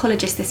The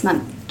Psychologist this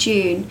month,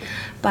 June,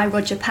 by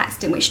Roger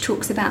Paxton, which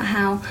talks about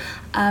how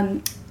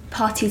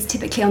parties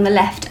typically on the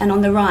left and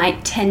on the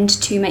right tend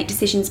to make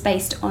decisions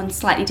based on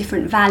slightly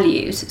different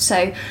values.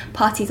 So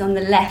parties on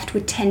the left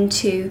would tend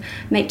to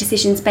make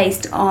decisions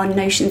based on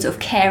notions of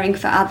caring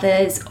for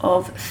others,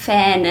 of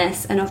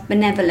fairness and of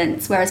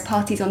benevolence, whereas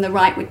parties on the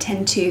right would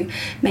tend to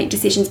make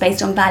decisions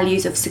based on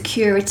values of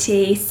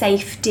security,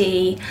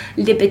 safety,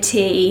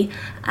 liberty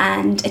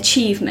and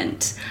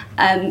achievement.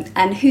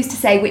 And who's to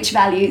say which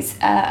values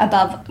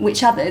above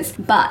which others,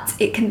 but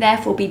it can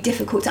therefore be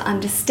difficult to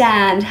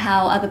understand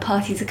how other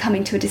parties are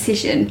coming to a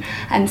decision,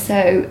 and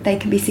so they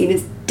can be seen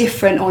as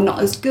different or not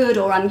as good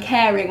or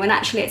uncaring, when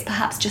actually it's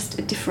perhaps just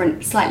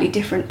a slightly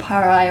different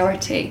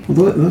priority.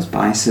 Well, those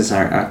biases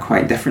are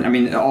quite different. I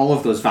mean, all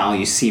of those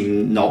values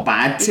seem not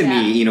bad to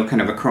me,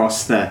 kind of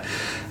across the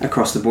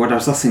board. I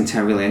was listening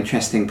to a really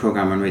interesting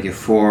programme on Radio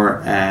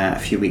 4 a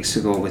few weeks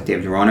ago with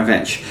David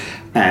Aronovich,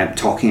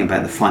 talking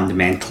about the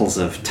fundamentals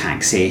of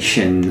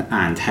taxation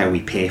and how we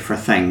pay for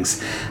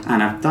things.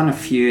 And I've done a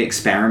few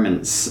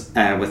experiments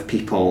with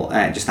people,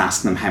 just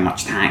asking them how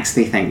much tax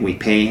they think we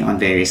pay on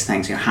various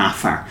things.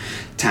 Half our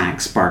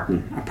tax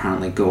burden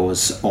apparently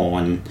goes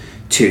on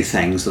two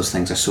things. Those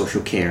things are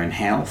social care and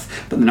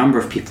health. But the number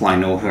of people I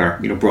know who are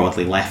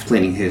broadly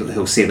left-leaning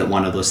who'll say that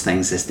one of those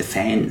things is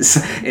defence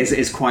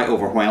is quite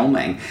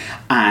overwhelming.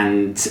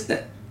 And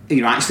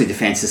actually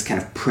defence is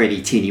kind of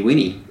pretty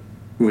teeny-weeny,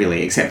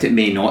 really, except it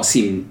may not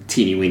seem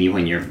teeny-weeny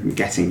when you're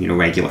getting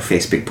regular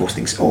Facebook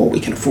postings. Oh, we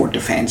can afford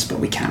defence, but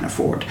we can't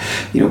afford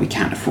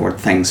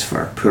things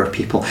for poor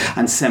people.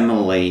 And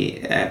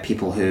similarly,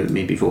 people who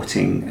may be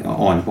voting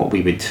on what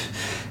we would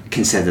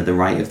consider the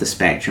right of the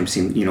spectrum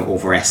seem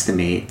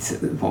overestimate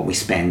what we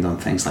spend on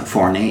things like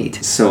foreign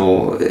aid.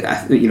 So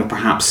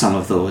perhaps some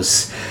of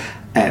those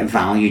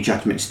value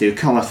judgments do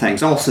colour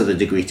things. Also the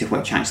degree to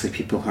which actually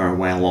people who are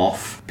well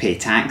off pay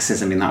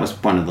taxes. I mean, that was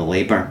one of the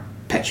Labour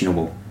pitch,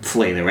 we'll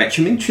flay the rich.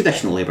 I mean,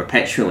 traditional Labour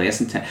pitch, really,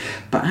 isn't it?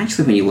 But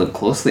actually, when you look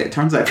closely, it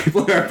turns out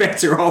people who are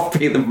better off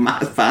pay the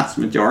vast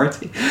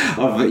majority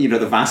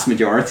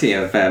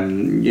of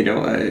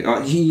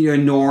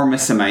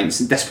enormous amounts,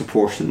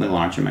 disproportionately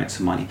large amounts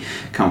of money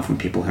come from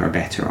people who are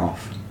better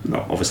off.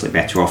 Well, obviously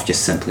better off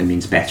just simply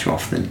means better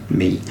off than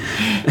me,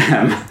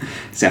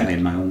 certainly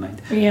in my own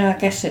mind. Yeah, I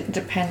guess it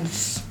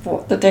depends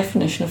what the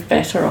definition of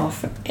better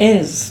off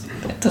is,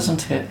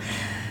 doesn't it?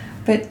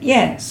 But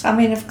yes, I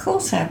mean, of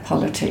course our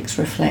politics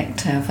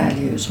reflect our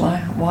values.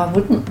 Why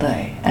wouldn't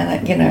they?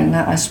 And, and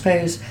I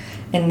suppose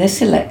in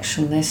this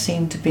election there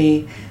seemed to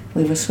be,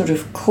 we were sort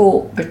of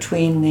caught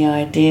between the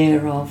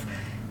idea of,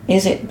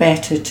 is it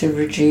better to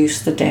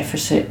reduce the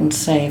deficit and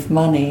save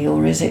money,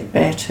 or is it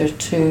better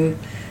to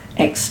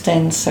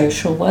extend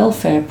social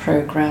welfare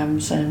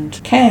programs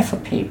and care for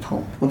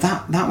people? Well,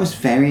 that was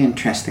very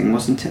interesting,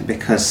 wasn't it?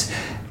 Because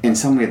in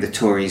some way the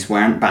Tories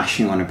weren't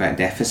bashing on about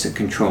deficit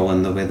control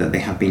in the way that they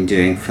have been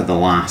doing for the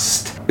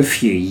last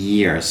few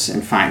years.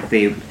 In fact,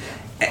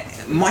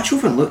 much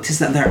overlooked is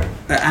that there,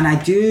 and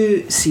I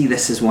do see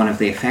this as one of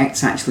the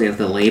effects actually of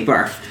the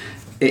Labour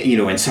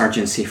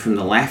insurgency from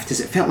the left, is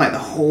it felt like the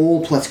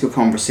whole political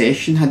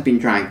conversation had been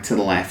dragged to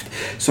the left.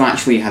 So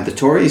actually you had the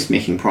Tories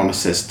making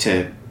promises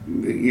to,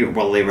 they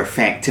were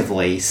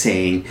effectively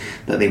saying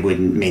that they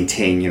wouldn't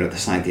maintain,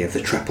 this idea of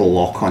the triple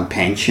lock on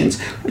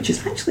pensions, which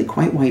is actually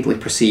quite widely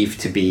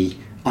perceived to be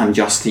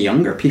unjust to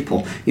younger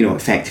people,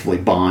 effectively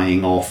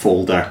buying off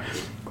older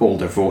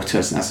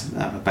voters. As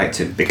I'm about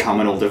to become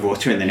an older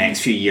voter in the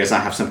next few years, I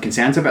have some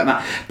concerns about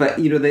that. But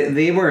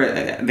they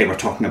were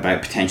talking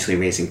about potentially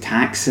raising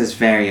taxes,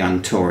 very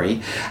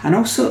un-Tory, and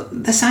also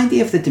this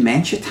idea of the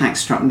dementia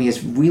tax struck me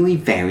as really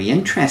very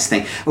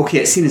interesting. Okay,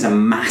 it's seen as a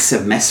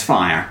massive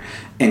misfire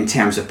in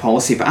terms of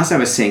policy, but as I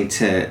was saying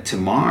to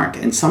Mark,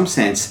 in some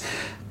sense,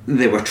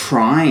 they were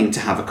trying to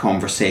have a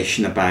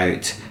conversation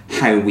about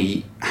how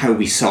we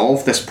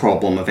solve this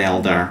problem of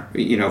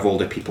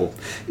older people,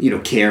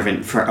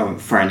 caring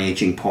for an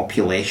aging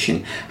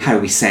population, how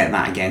we set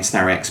that against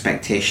our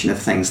expectation of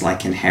things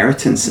like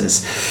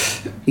inheritances.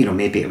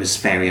 Maybe it was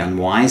very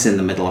unwise in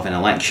the middle of an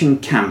election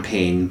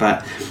campaign,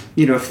 but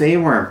if they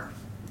were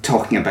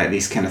talking about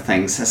these kind of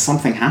things, as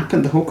something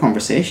happened, the whole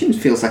conversation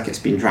feels like it's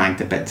been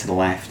dragged a bit to the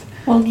left.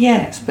 Well,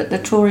 yes, but the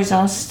Tories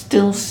are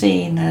still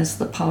seen as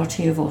the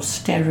party of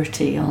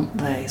austerity, aren't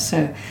they?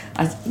 So,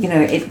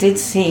 it did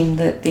seem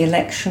that the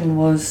election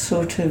was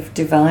sort of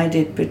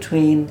divided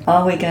between,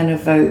 are we going to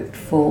vote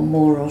for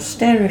more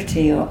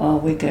austerity, or are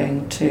we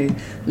going to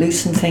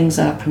loosen things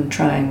up and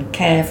try and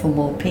care for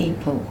more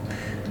people,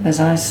 as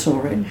I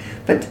saw it.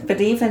 But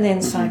even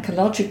in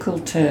psychological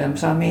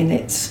terms,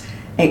 it's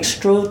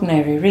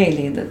extraordinary,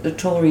 really, that the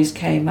Tories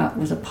came up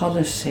with a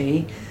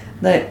policy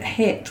that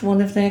hit one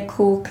of their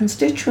core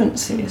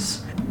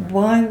constituencies.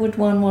 Why would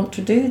one want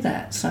to do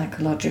that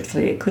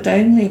psychologically? It could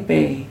only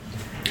be...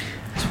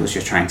 I suppose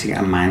you're trying to get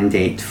a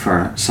mandate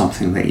for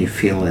something that you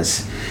feel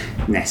is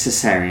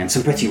necessary, and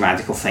some pretty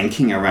radical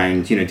thinking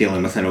around,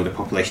 dealing with an older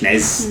population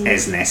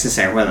is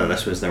necessary. Whether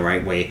this was the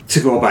right way to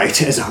go about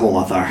it is a whole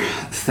other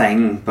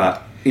thing,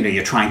 but,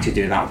 you're trying to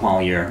do that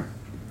while you're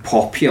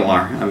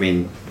popular.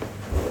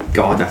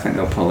 God, I think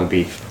there'll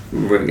probably be...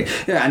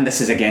 And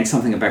this is again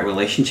something about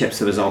relationships.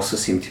 There was also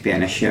seemed to be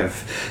an issue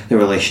of the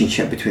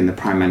relationship between the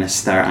Prime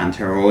Minister and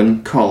her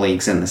own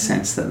colleagues, in the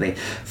sense that they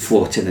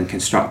floated and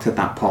constructed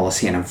that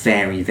policy in a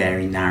very,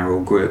 very narrow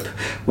group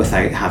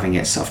without having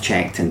it sort of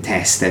checked and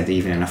tested,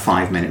 even in a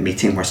 5-minute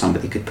meeting where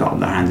somebody could put up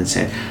their hand and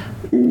say,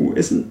 "Ooh,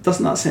 doesn't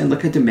that sound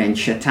like a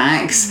dementia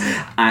tax?"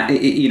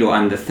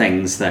 And the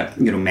things that,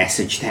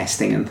 message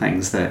testing and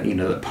things that,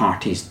 that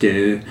parties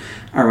do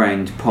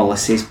around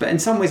policies. But in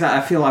some ways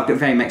I feel I've got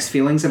very mixed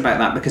feelings about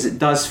that, because it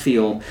does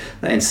feel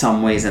that in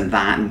some ways, in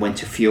that and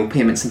winter fuel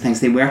payments and things,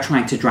 they were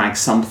trying to drag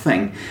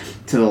something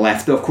to the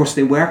left, though of course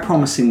they were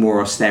promising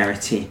more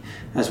austerity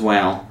as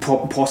well,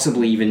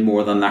 possibly even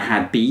more than there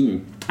had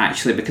been,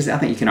 actually, because I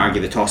think you can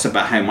argue the toss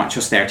about how much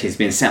austerity has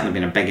been. Certainly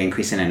been a big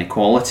increase in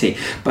inequality,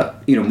 but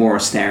more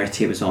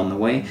austerity was on the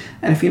way.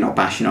 And if you're not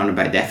bashing on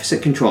about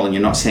deficit control and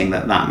you're not saying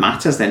that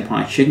matters, then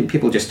why shouldn't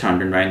people just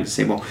turn around and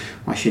say, well,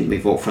 why shouldn't we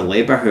vote for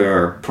Labour, who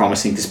are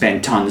promising to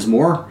spend tons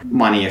more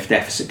money if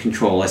deficit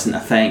control isn't a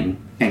thing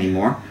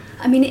anymore?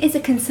 It is a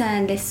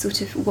concern, this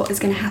sort of what is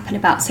going to happen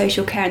about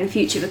social care in the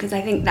future, because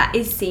I think that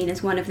is seen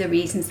as one of the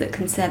reasons that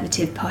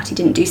Conservative Party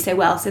didn't do so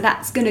well. So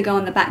that's going to go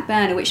on the back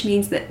burner, which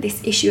means that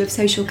this issue of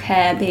social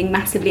care being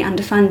massively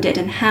underfunded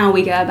and how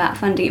we go about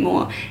funding it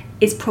more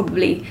is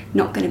probably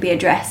not going to be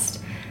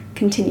addressed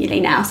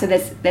continually now. So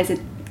there's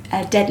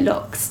a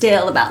deadlock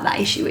still about that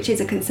issue, which is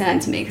a concern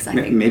to me, because I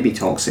think maybe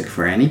toxic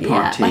for any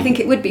party. Yeah, I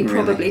think it would be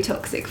probably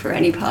toxic for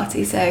any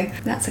party, so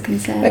that's a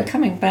concern. But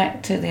coming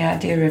back to the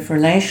idea of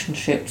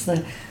relationships,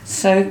 the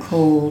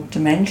so-called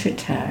dementia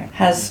tax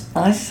has,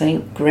 I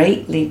think,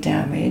 greatly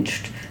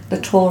damaged the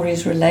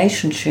Tories'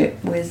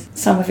 relationship with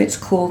some of its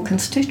core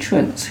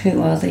constituents,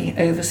 who are the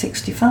over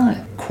 65.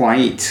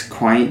 Quite,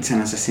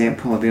 and as I say, it'll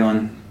probably be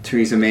on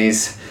Theresa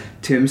May's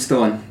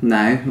tombstone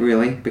now,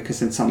 really,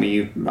 because in some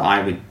of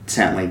I would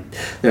certainly,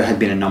 there had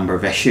been a number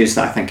of issues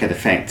that I think had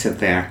affected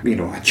their,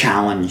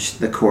 challenged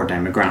the core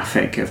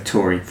demographic of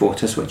Tory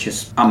voters, which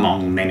is,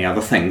 among many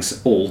other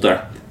things,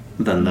 older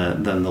than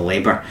the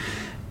Labour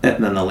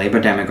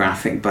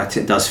demographic. But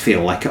it does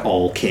feel like it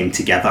all came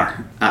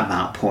together at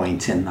that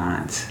point in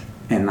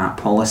that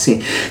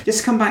policy. Just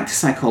to come back to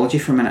psychology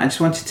for a minute, I just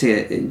wanted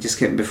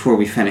to before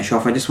we finish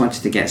off, I just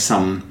wanted to get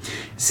some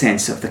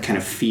sense of the kind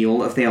of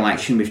feel of the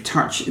election. We've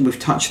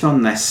touched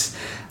on this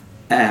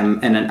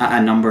in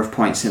a number of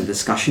points in the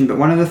discussion, but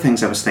one of the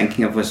things I was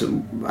thinking of was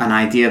an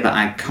idea that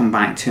I come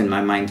back to in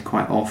my mind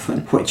quite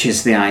often, which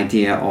is the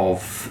idea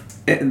of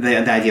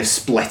the idea of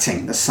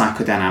splitting, the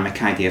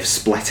psychodynamic idea of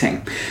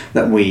splitting,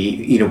 that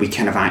we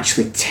kind of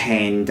actually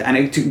tend, and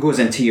it goes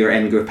into your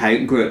in-group,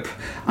 out-group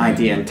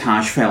idea in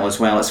Tajfel as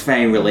well. It's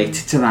very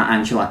related to that,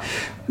 Angela.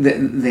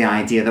 the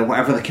idea that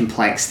whatever the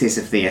complexities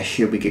of the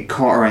issue, we get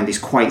caught around these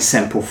quite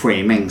simple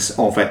framings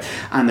of it,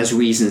 and there's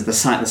reasons, the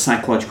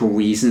psychological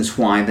reasons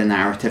why the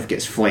narrative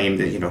gets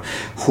framed,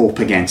 hope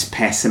against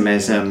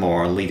pessimism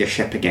or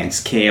leadership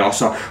against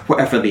chaos or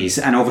whatever these,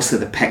 and obviously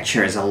the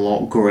picture is a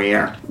lot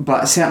greyer.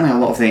 But certainly a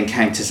lot of the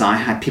encounters I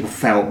had, people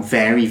felt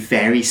very,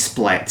 very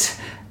split.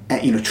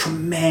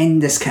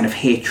 Tremendous kind of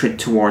hatred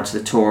towards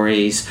the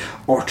Tories,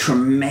 or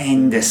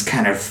tremendous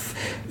kind of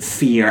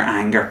fear,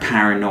 anger,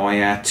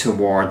 paranoia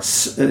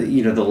towards the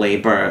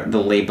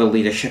Labour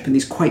leadership in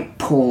these quite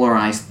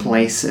polarised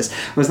places.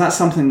 Was that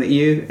something that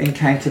you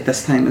encountered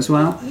this time as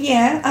well?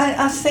 Yeah,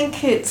 I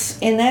think it's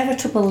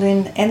inevitable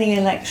in any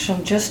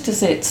election, just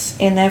as it's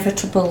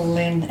inevitable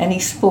in any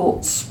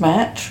sports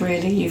match,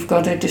 really. You've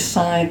got to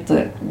decide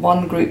that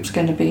one group's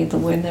going to be the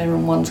winner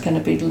and one's going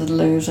to be the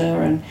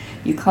loser, and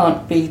you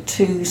can't be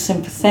too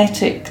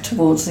sympathetic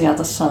towards the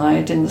other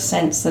side, in the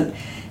sense that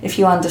if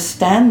you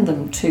understand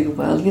them too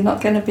well, you're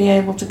not going to be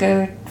able to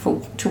go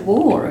to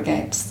war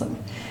against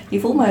them.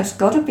 You've almost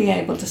got to be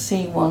able to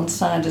see one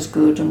side as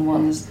good and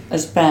one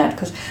as bad,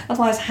 because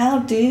otherwise how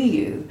do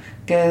you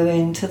go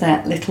into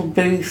that little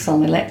booth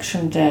on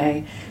election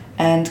day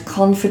and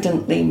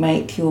confidently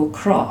make your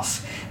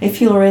cross if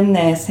you're in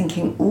there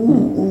thinking,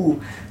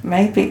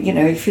 maybe,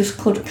 if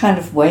you're kind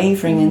of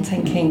wavering and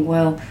thinking,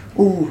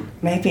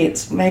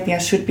 maybe I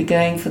should be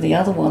going for the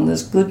other one,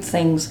 there's good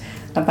things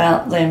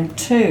about them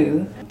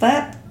too.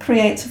 That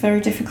creates a very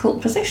difficult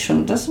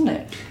position, doesn't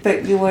it?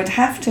 But you would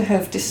have to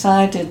have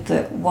decided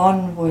that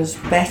one was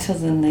better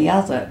than the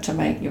other to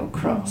make your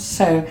cross.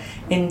 So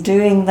in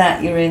doing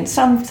that, you're in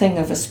something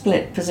of a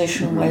split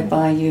position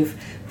whereby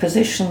you've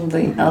positioned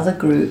the other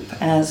group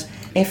as,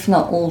 if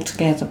not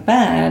altogether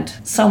bad,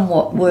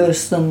 somewhat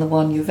worse than the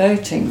one you're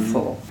voting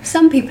for.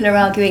 Some people are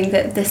arguing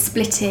that the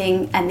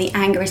splitting and the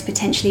anger is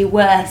potentially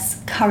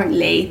worse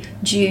currently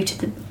due to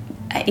the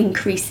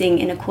increasing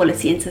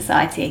inequality in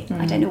society.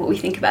 I don't know what we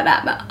think about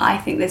that, but I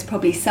think there's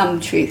probably some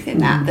truth in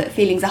that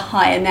feelings are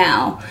higher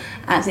now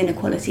as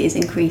inequality is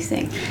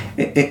increasing.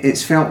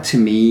 It's felt to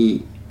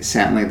me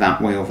certainly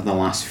that way over the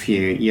last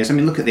few years. I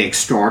mean, look at the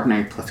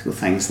extraordinary political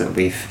things that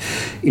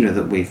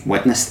we've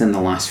witnessed in the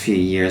last few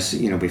years.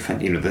 We've had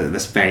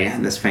this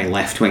very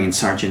left-wing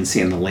insurgency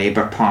in the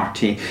Labour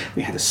Party.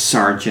 We had a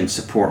surge in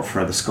support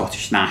for the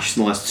Scottish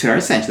Nationalists, who are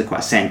essentially quite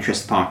a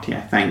centrist party,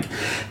 I think.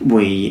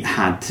 We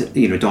had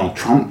Donald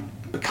Trump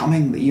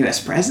becoming the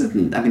US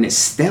president. I mean, it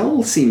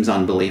still seems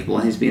unbelievable.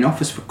 He's been in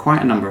office for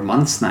quite a number of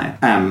months now.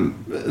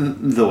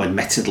 Though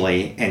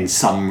admittedly, in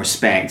some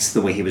respects, the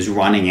way he was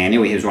running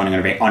anyway, he was running on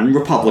a very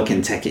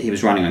un-Republican ticket. He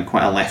was running on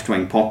quite a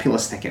left-wing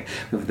populist ticket.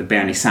 With the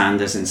Bernie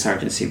Sanders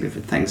insurgency, we've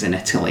had things in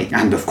Italy.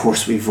 And of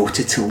course, we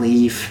voted to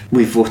leave.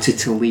 We voted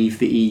to leave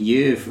the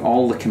EU.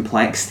 All the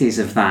complexities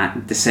of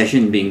that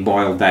decision being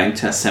boiled down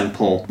to a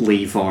simple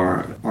leave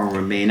or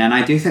remain. And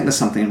I do think there's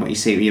something in what you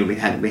say. We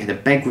had a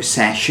big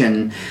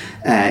recession.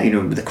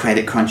 The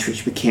credit crunch,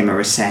 which became a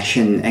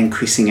recession,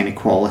 increasing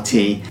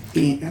inequality.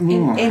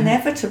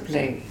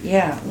 Inevitably,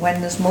 yeah.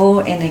 When there's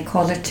more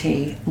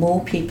inequality,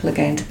 more people are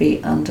going to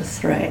be under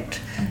threat.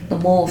 The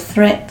more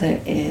threat there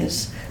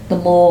is, the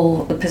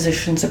more the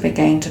positions are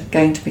going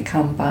to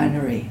become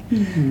binary.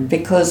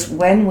 Because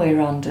when we're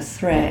under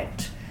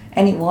threat,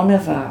 any one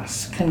of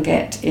us can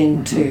get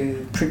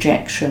into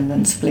projection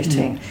and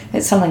splitting.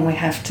 It's something we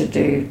have to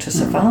do to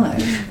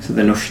survive. So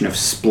the notion of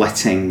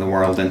splitting the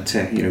world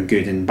into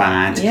good and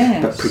bad,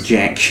 but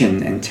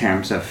projection in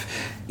terms of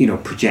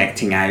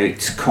projecting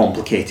out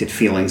complicated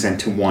feelings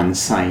into one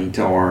side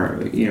or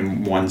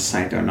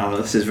another.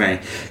 This is very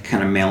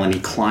kind of Melanie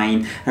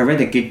Klein. I read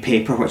a good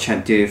paper which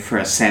I'd do for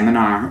a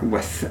seminar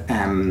with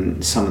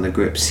some of the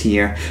groups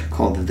here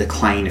called The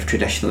Decline of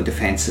Traditional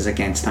Defences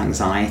Against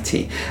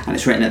Anxiety, and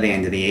it's written at the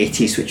end of the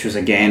 80s, which was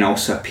again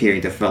also a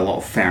period of a lot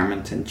of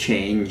ferment and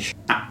change.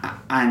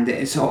 And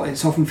it's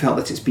often felt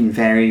that it's been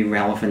very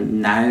relevant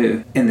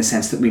now, in the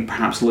sense that we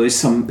perhaps lose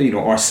some,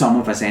 or some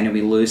of us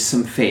anyway, lose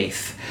some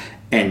faith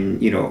in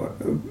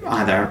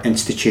either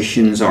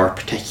institutions or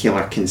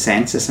particular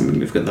consensus. I mean,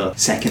 we've got the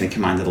second in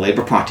command of the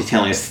Labour Party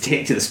telling us to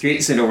take to the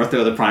streets and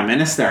overthrow the Prime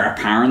Minister,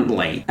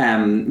 apparently.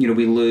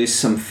 We lose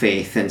some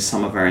faith in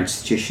some of our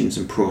institutions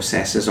and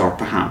processes, or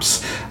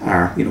perhaps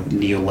our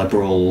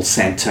neoliberal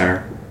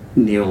centre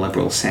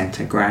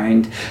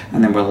ground,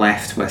 and then we're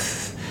left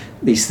with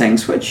these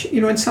things which,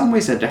 in some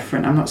ways are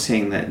different. I'm not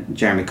saying that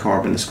Jeremy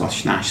Corbyn, the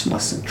Scottish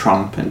Nationalists, and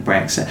Trump and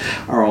Brexit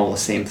are all the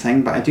same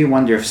thing, but I do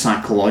wonder if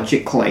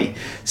psychologically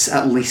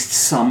at least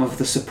some of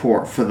the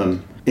support for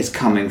them is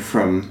coming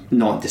from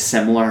not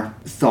dissimilar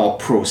thought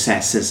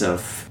processes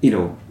of,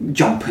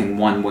 jumping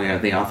one way or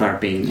the other,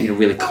 being,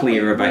 really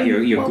clear about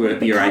your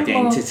group, your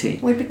identity.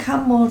 We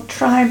become more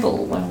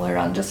tribal when we're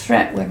under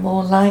threat. We're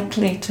more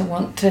likely to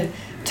want to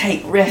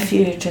take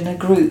refuge in a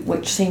group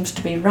which seems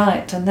to be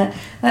right, and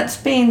that's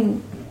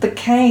been the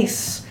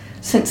case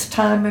since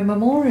time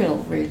immemorial,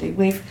 really.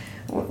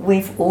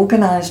 We've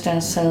organised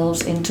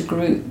ourselves into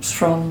groups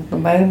from the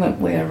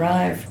moment we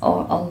arrive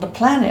on the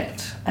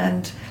planet,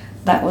 and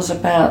That was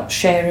about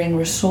sharing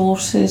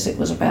resources, it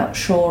was about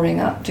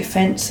shoring up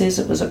defences,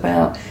 it was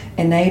about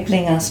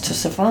enabling us to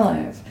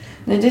survive.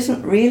 And it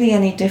isn't really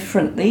any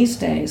different these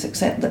days,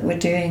 except that we're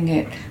doing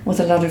it with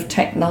a lot of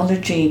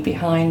technology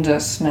behind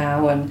us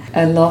now and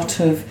a lot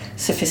of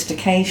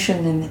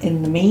sophistication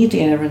in the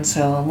media and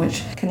so on,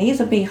 which can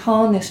either be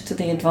harnessed to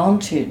the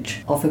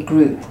advantage of a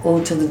group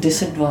or to the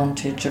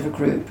disadvantage of a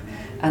group.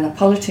 And a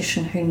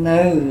politician who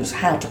knows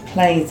how to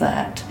play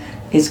that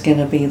is going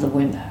to be the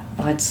winner,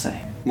 I'd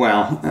say.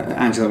 Well,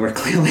 Angela, we're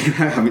clearly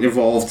haven't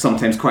evolved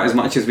sometimes quite as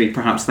much as we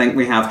perhaps think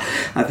we have.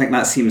 I think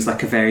that seems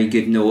like a very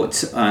good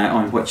note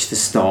on which to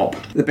stop.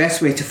 The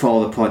best way to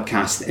follow the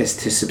podcast is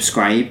to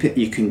subscribe.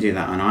 You can do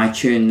that on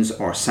iTunes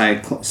or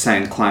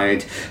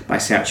SoundCloud by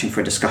searching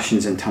for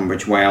Discussions in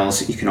Tunbridge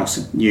Wells. You can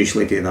also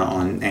usually do that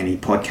on any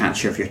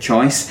podcatcher of your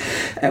choice.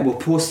 We'll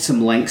post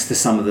some links to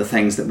some of the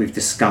things that we've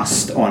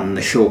discussed on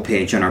the show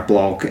page on our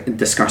blog,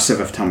 Discursive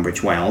of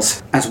Tunbridge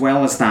Wells. As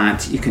well as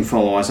that, you can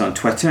follow us on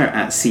Twitter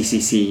at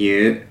CCCU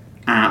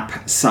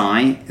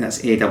AppSci, that's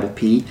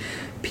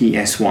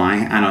APPSY,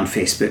 and on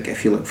Facebook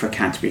if you look for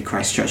Canterbury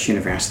Christchurch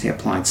University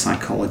Applied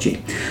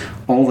Psychology.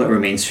 All that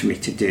remains for me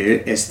to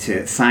do is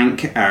to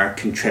thank our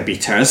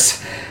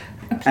contributors.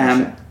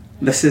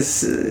 This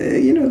is,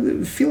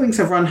 feelings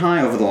have run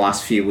high over the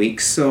last few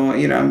weeks, so,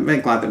 I'm very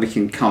glad that we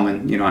can come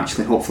and,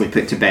 actually hopefully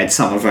put to bed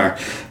some of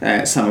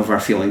our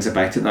feelings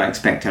about it. I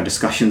expect our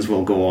discussions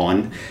will go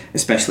on,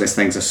 especially as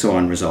things are so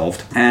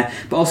unresolved.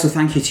 But also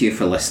thank you to you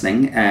for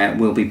listening.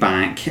 We'll be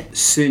back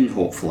soon,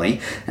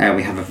 hopefully.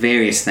 We have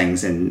various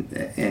things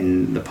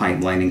in the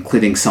pipeline,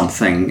 including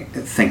something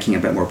thinking a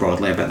bit more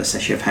broadly about this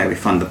issue of how we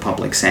fund the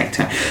public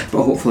sector.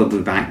 But hopefully we'll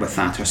be back with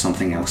that or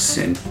something else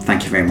soon.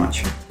 Thank you very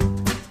much.